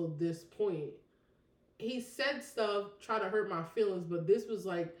up until this point. He said stuff trying to hurt my feelings, but this was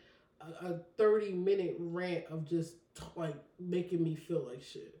like a 30-minute rant of just like making me feel like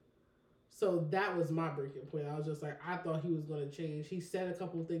shit. So that was my breaking point. I was just like, I thought he was going to change. He said a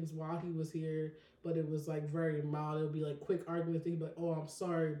couple of things while he was here, but it was like very mild. It would be like quick arguments. He'd be like, oh, I'm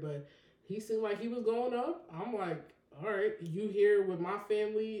sorry. But he seemed like he was going up. I'm like, all right, you here with my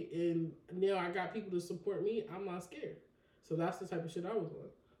family, and now I got people to support me. I'm not scared. So that's the type of shit I was on.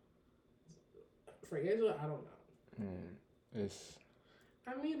 For Angela, I don't know. It's.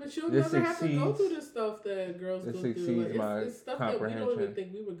 I mean, but you'll never have to go through the stuff that girls go through. Like, it's stuff that we don't even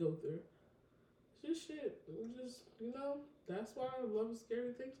think we would go through. It's just shit. It's just, that's why love is a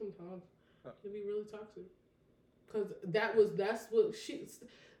scary thing sometimes. It can be really toxic. Because that's what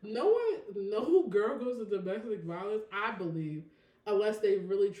no girl goes to domestic violence, I believe, unless they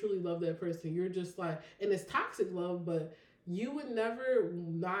really truly love that person. You're just like, and it's toxic love, but you would never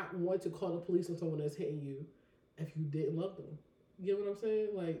not want to call the police on someone that's hitting you if you didn't love them. You get what I'm saying?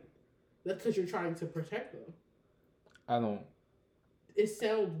 Like, that's because you're trying to protect them. I don't. It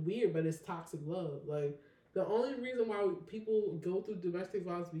sounds weird, but it's toxic love. Like, the only reason why people go through domestic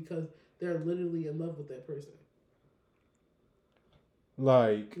violence is because they're literally in love with that person.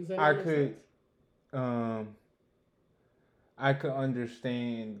 Like, I could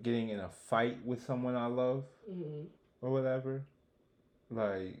understand getting in a fight with someone I love or whatever.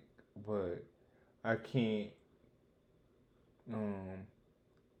 Like, but I can't.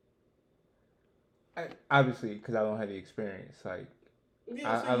 Obviously, because I don't have the experience. Like,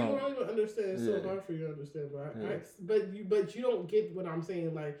 yeah, so you don't even understand. It's so hard for you to understand, but you don't get what I'm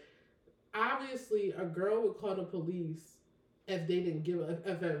saying. Like, obviously, a girl would call the police if they didn't give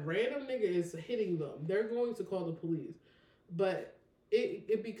if a random nigga is hitting them, they're going to call the police. But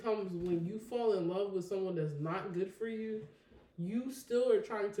it becomes when you fall in love with someone that's not good for you, you still are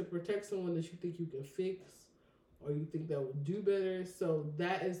trying to protect someone that you think you can fix or you think that will do better. So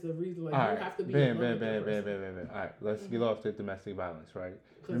that is the reason. Like, you have to be in love with that person. All right, let's get off the domestic violence, right?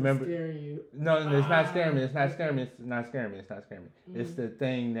 Remember, it's scaring you. No, it's not scaring me. It's not scaring me. It's not scaring me. It's not scaring me. It's the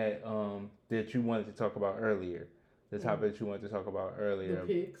thing that that you wanted to talk about earlier. The topic that you wanted to talk about earlier.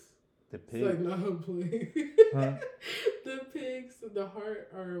 The pigs. The pigs. It's like, no, I'm playing. Huh? The pigs, the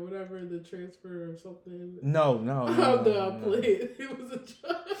heart, or whatever, the transfer or something. No. I'm playing. It was a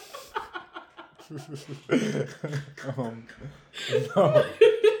joke. No.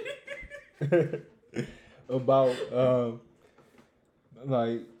 About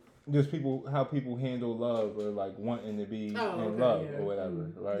like just how people handle love or like wanting to be in love or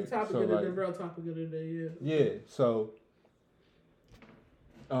whatever, right? The real topic of the day, yeah. So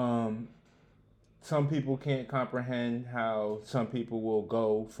some people can't comprehend how some people will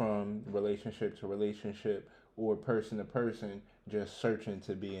go from relationship to relationship or person to person just searching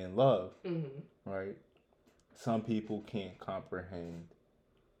to be in love, right? Some people can't comprehend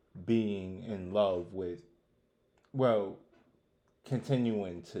being in love with,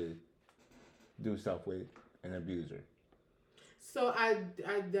 continuing to do stuff with an abuser. So I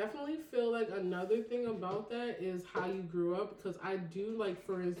definitely feel like another thing about that is how you grew up, because I do, like,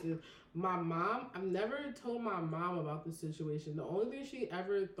 for instance, my mom, I've never told my mom about this situation. The only thing she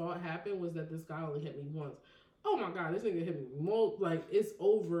ever thought happened was that this guy only hit me once. Oh my God, this nigga hit me more, like, it's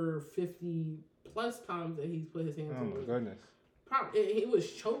over 50 plus times that he's put his hands on me. Oh my goodness. He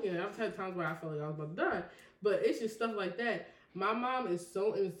was choking. I've had times where I felt like I was about to die. But it's just stuff like that. My mom is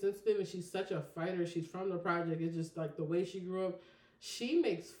so insensitive and she's such a fighter. She's from the project. It's just like the way she grew up. She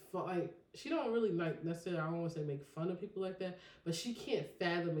makes fun. Like she don't really like necessarily. I don't want to say make fun of people like that, but she can't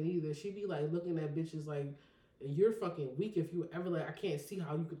fathom it either. She be like looking at bitches like you're fucking weak if you ever I can't see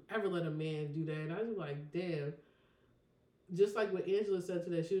how you could ever let a man do that. And I was like, damn. Just like what Angela said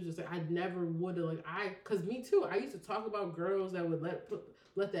today, she was just like, I never would have cause me too. I used to talk about girls that would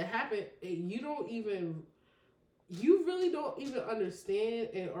let that happen. And you really don't even understand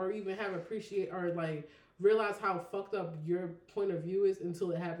or even have appreciate or like realize how fucked up your point of view is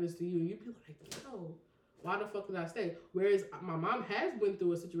until it happens to you. And you'd be like, yo, why the fuck did I stay? Whereas my mom has went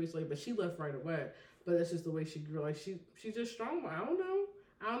through a situation like, but she left right away. But that's just the way she grew. Like she's just strong. I don't know.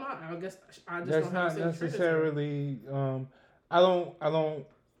 I guess I just That's don't not have the same necessarily. I don't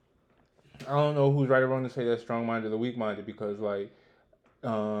know who's right or wrong to say that's strong minded or weak minded because like.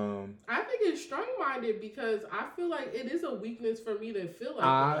 I think it's strong minded because I feel like it is a weakness for me to feel like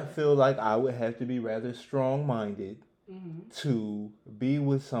I that. feel like I would have to be rather strong minded Mm-hmm. to be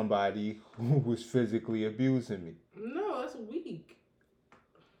with somebody who was physically abusing me. No, that's weak.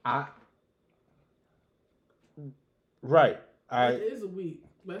 Right. It is weak.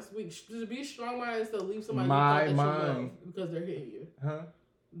 That's weak. To be strong minded is to leave somebody my you mind because they're hitting you. Huh?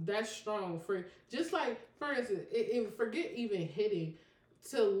 That's strong. For just like for instance, forget even hitting.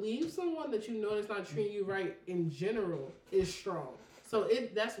 To leave someone that you know that's not treating you right in general is strong. So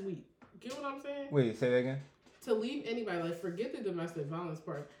that's weak. Get what I'm saying? Wait, say that again. To leave anybody, like forget the domestic violence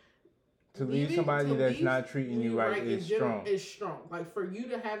part. To leave somebody that's not treating you right is strong. Is strong. Like for you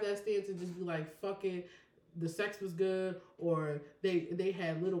to have that stance and just be like, fuck it, the sex was good, or they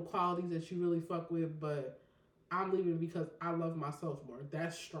had little qualities that you really fuck with, but I'm leaving because I love myself more.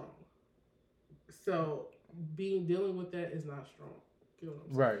 That's strong. So dealing with that is not strong.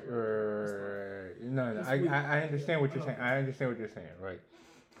 Right. No. I understand what you're saying. I understand what you're saying. Right.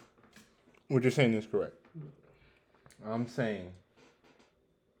 What you're saying is correct. I'm saying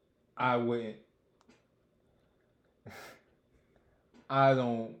I wouldn't. I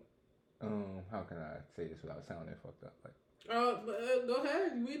don't. How can I say this without sounding fucked up? Like. Go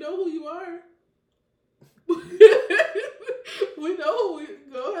ahead. We know who you are. We know who.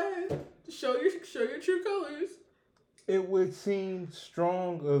 Go ahead. Show your true colors. It would seem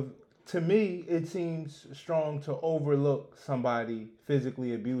to me, it seems strong to overlook somebody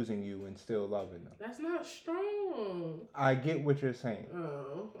physically abusing you and still loving them. That's not strong. I get what you're saying.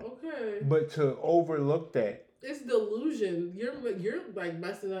 Oh, okay. But to overlook that. It's delusion. You're like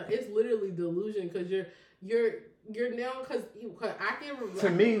messing up. It's literally delusion because you're now because I can't remember.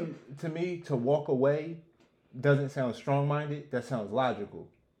 To me, to walk away doesn't sound strong-minded. That sounds logical.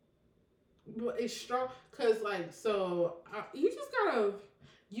 But it's strong because you just gotta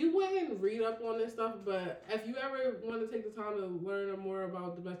you went and read up on this stuff. But if you ever want to take the time to learn more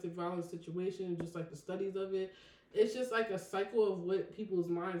about domestic violence situations, just like the studies of it, it's just like a cycle of what people's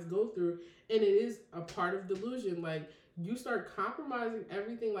minds go through, and it is a part of delusion. Like you start compromising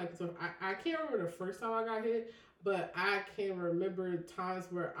everything. Like so, I can't remember the first time I got hit, but I can remember times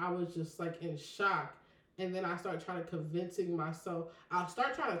where I was just like in shock. And then I start trying to convincing myself. I'll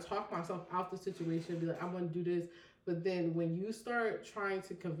start trying to talk myself out the situation. Be like, I'm going to do this. But then when you start trying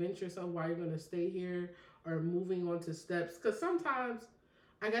to convince yourself why you're going to stay here or moving on to steps. Because sometimes,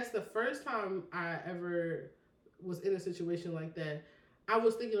 I guess the first time I ever was in a situation like that, I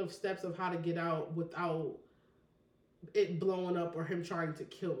was thinking of steps of how to get out without it blowing up or him trying to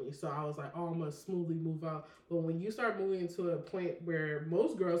kill me. So I was like, oh, I'm going to smoothly move out. But when you start moving to a point where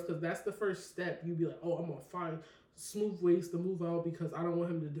most girls, because that's the first step, you'd be like, oh, I'm going to find smooth ways to move out because I don't want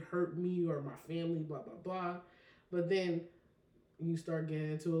him to hurt me or my family, blah, blah, blah. But then you start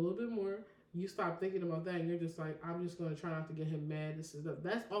getting into a little bit more. You stop thinking about that and you're just like, I'm just going to try not to get him mad.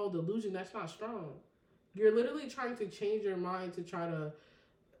 That's all delusion. That's not strong. You're literally trying to change your mind to try to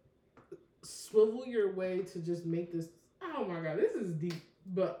swivel your way to just make this. Oh my god, this is deep.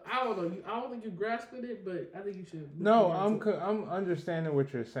 But I don't know. I don't think you grasped it, but I think you should. No, I'm understanding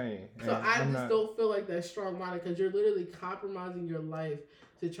what you're saying. So I don't feel like that's strong minded because you're literally compromising your life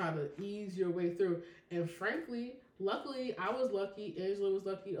to try to ease your way through. And frankly, luckily, I was lucky. Angela was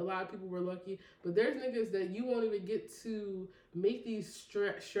lucky. A lot of people were lucky. But there's niggas that you won't even get to make these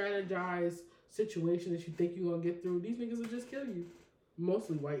strategized situations that you think you're gonna get through. These niggas will just kill you.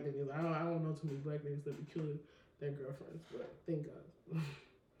 Mostly white niggas. I don't know too many black niggas that be killing their girlfriends, but thank God.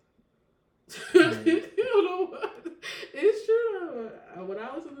 You don't know what? It's true though. When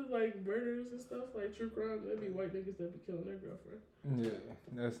I listen to like murders and stuff, like true crime, there'd be white niggas that be killing their girlfriend. Yeah,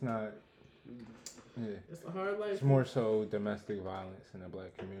 that's not. Yeah, it's a hard life. It's more so domestic violence in the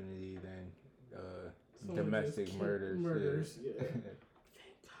black community than Someone domestic just murders. Yeah.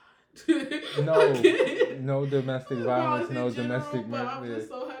 No domestic violence, no in general, domestic but murder. I'm just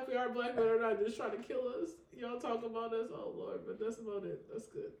so happy our black men are not just trying to kill us. Y'all talk about us, oh Lord, but that's about it. That's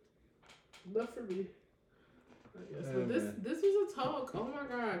good. Enough for me. I guess. But this was a talk. Oh my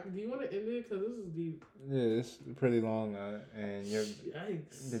God. Do you want to end it? Because this is deep. Yeah, it's pretty long, and you're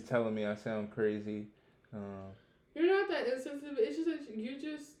telling me I sound crazy. You're not that insensitive. It's just that you're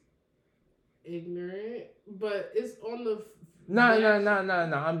just ignorant, but it's on the. No.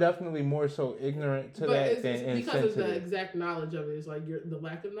 I'm definitely more so ignorant to that than insensitive. Because of the exact knowledge of it. It's like the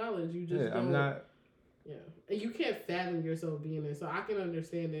lack of knowledge. You just don't. I'm not. Yeah, and you can't fathom yourself being there, so I can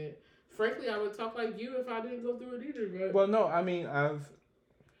understand it. Frankly, I would talk like you if I didn't go through it either. But well, no, I mean I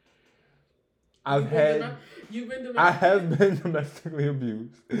have been domestically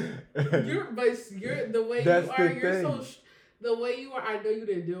abused. You're the way That's you are. The you're thing. the way you are. I know you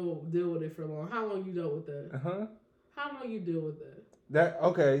didn't deal with it for long. How long you dealt with that? How long you deal with that?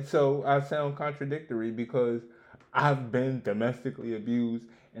 Okay, so I sound contradictory because I've been domestically abused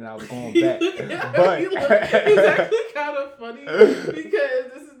and I've gone back. But he's actually kind of funny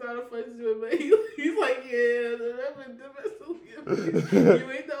because this is not a funny situation, but he's like, yeah, I've been domestically abused.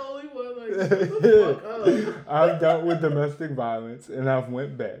 You ain't the only one. Like, shut the fuck up. I've dealt with domestic violence and I've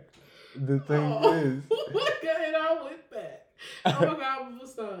went back. The thing is, and I went back. Oh my God, we'll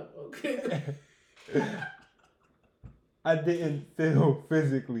stop. Okay. I didn't feel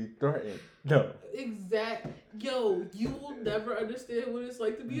physically threatened. No. Exactly. Yo, you will never understand what it's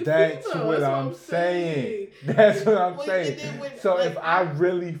like to be a That's female. what I'm saying. That's what I'm saying. So like, if I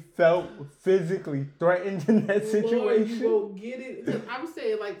really felt physically threatened in that situation, you won't get it. Because I'm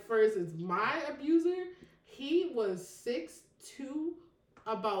saying, like, for instance, my abuser, he was 6'2",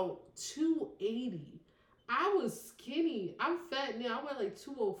 about 280. I was skinny. I'm fat now. I weigh like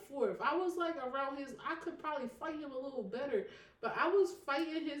 204. If I was like around his, I could probably fight him a little better. But I was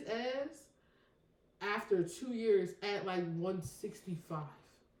fighting his ass after 2 years at like 165.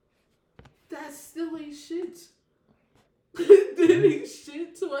 That still ain't shit. That ain't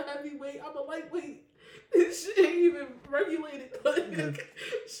shit to a heavyweight. I'm a lightweight. This shit ain't even regulated.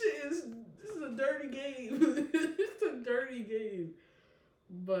 This is a dirty game. It's a dirty game.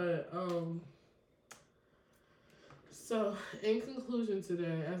 But so, in conclusion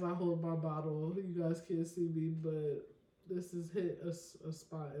today, as I hold my bottle, you guys can't see me, but this has hit a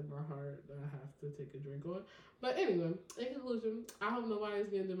spot in my heart that I have to take a drink on. But anyway, in conclusion, I hope nobody's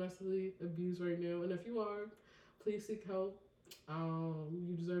getting domestically abused right now. And if you are, please seek help.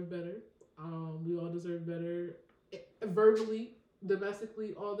 You deserve better. We all deserve better. Verbally,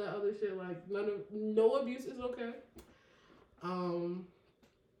 domestically, all that other shit. Like, no abuse is okay.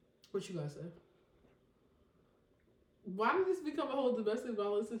 What you guys say? Why did this become a whole domestic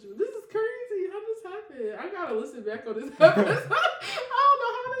violence situation? This is crazy. How this happened? I gotta listen back on this episode. I don't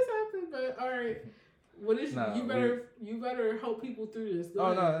know how this happened, but all right. What is you better help people through this. No.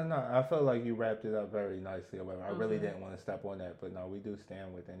 I felt like you wrapped it up very nicely. However, I really didn't want to step on that, but no, we do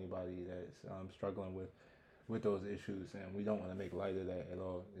stand with anybody that's struggling with those issues, and we don't want to make light of that at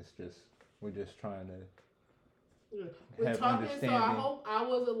all. It's just we're just trying to. Yeah. We're talking, so I hope I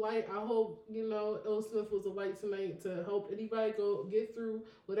was a light. I hope, Ill Smith was a light tonight to help anybody get through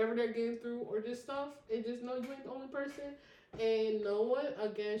whatever they're getting through or just stuff, and just know you ain't the only person. And no one,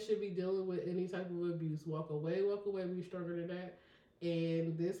 again, should be dealing with any type of abuse. Walk away, we stronger than that.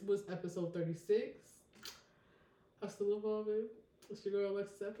 And this was episode 36. I'm still evolving. It's your girl,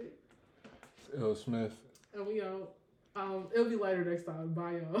 Alexis Epic. Ill Smith. And we out. It'll be lighter next time.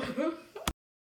 Bye, y'all.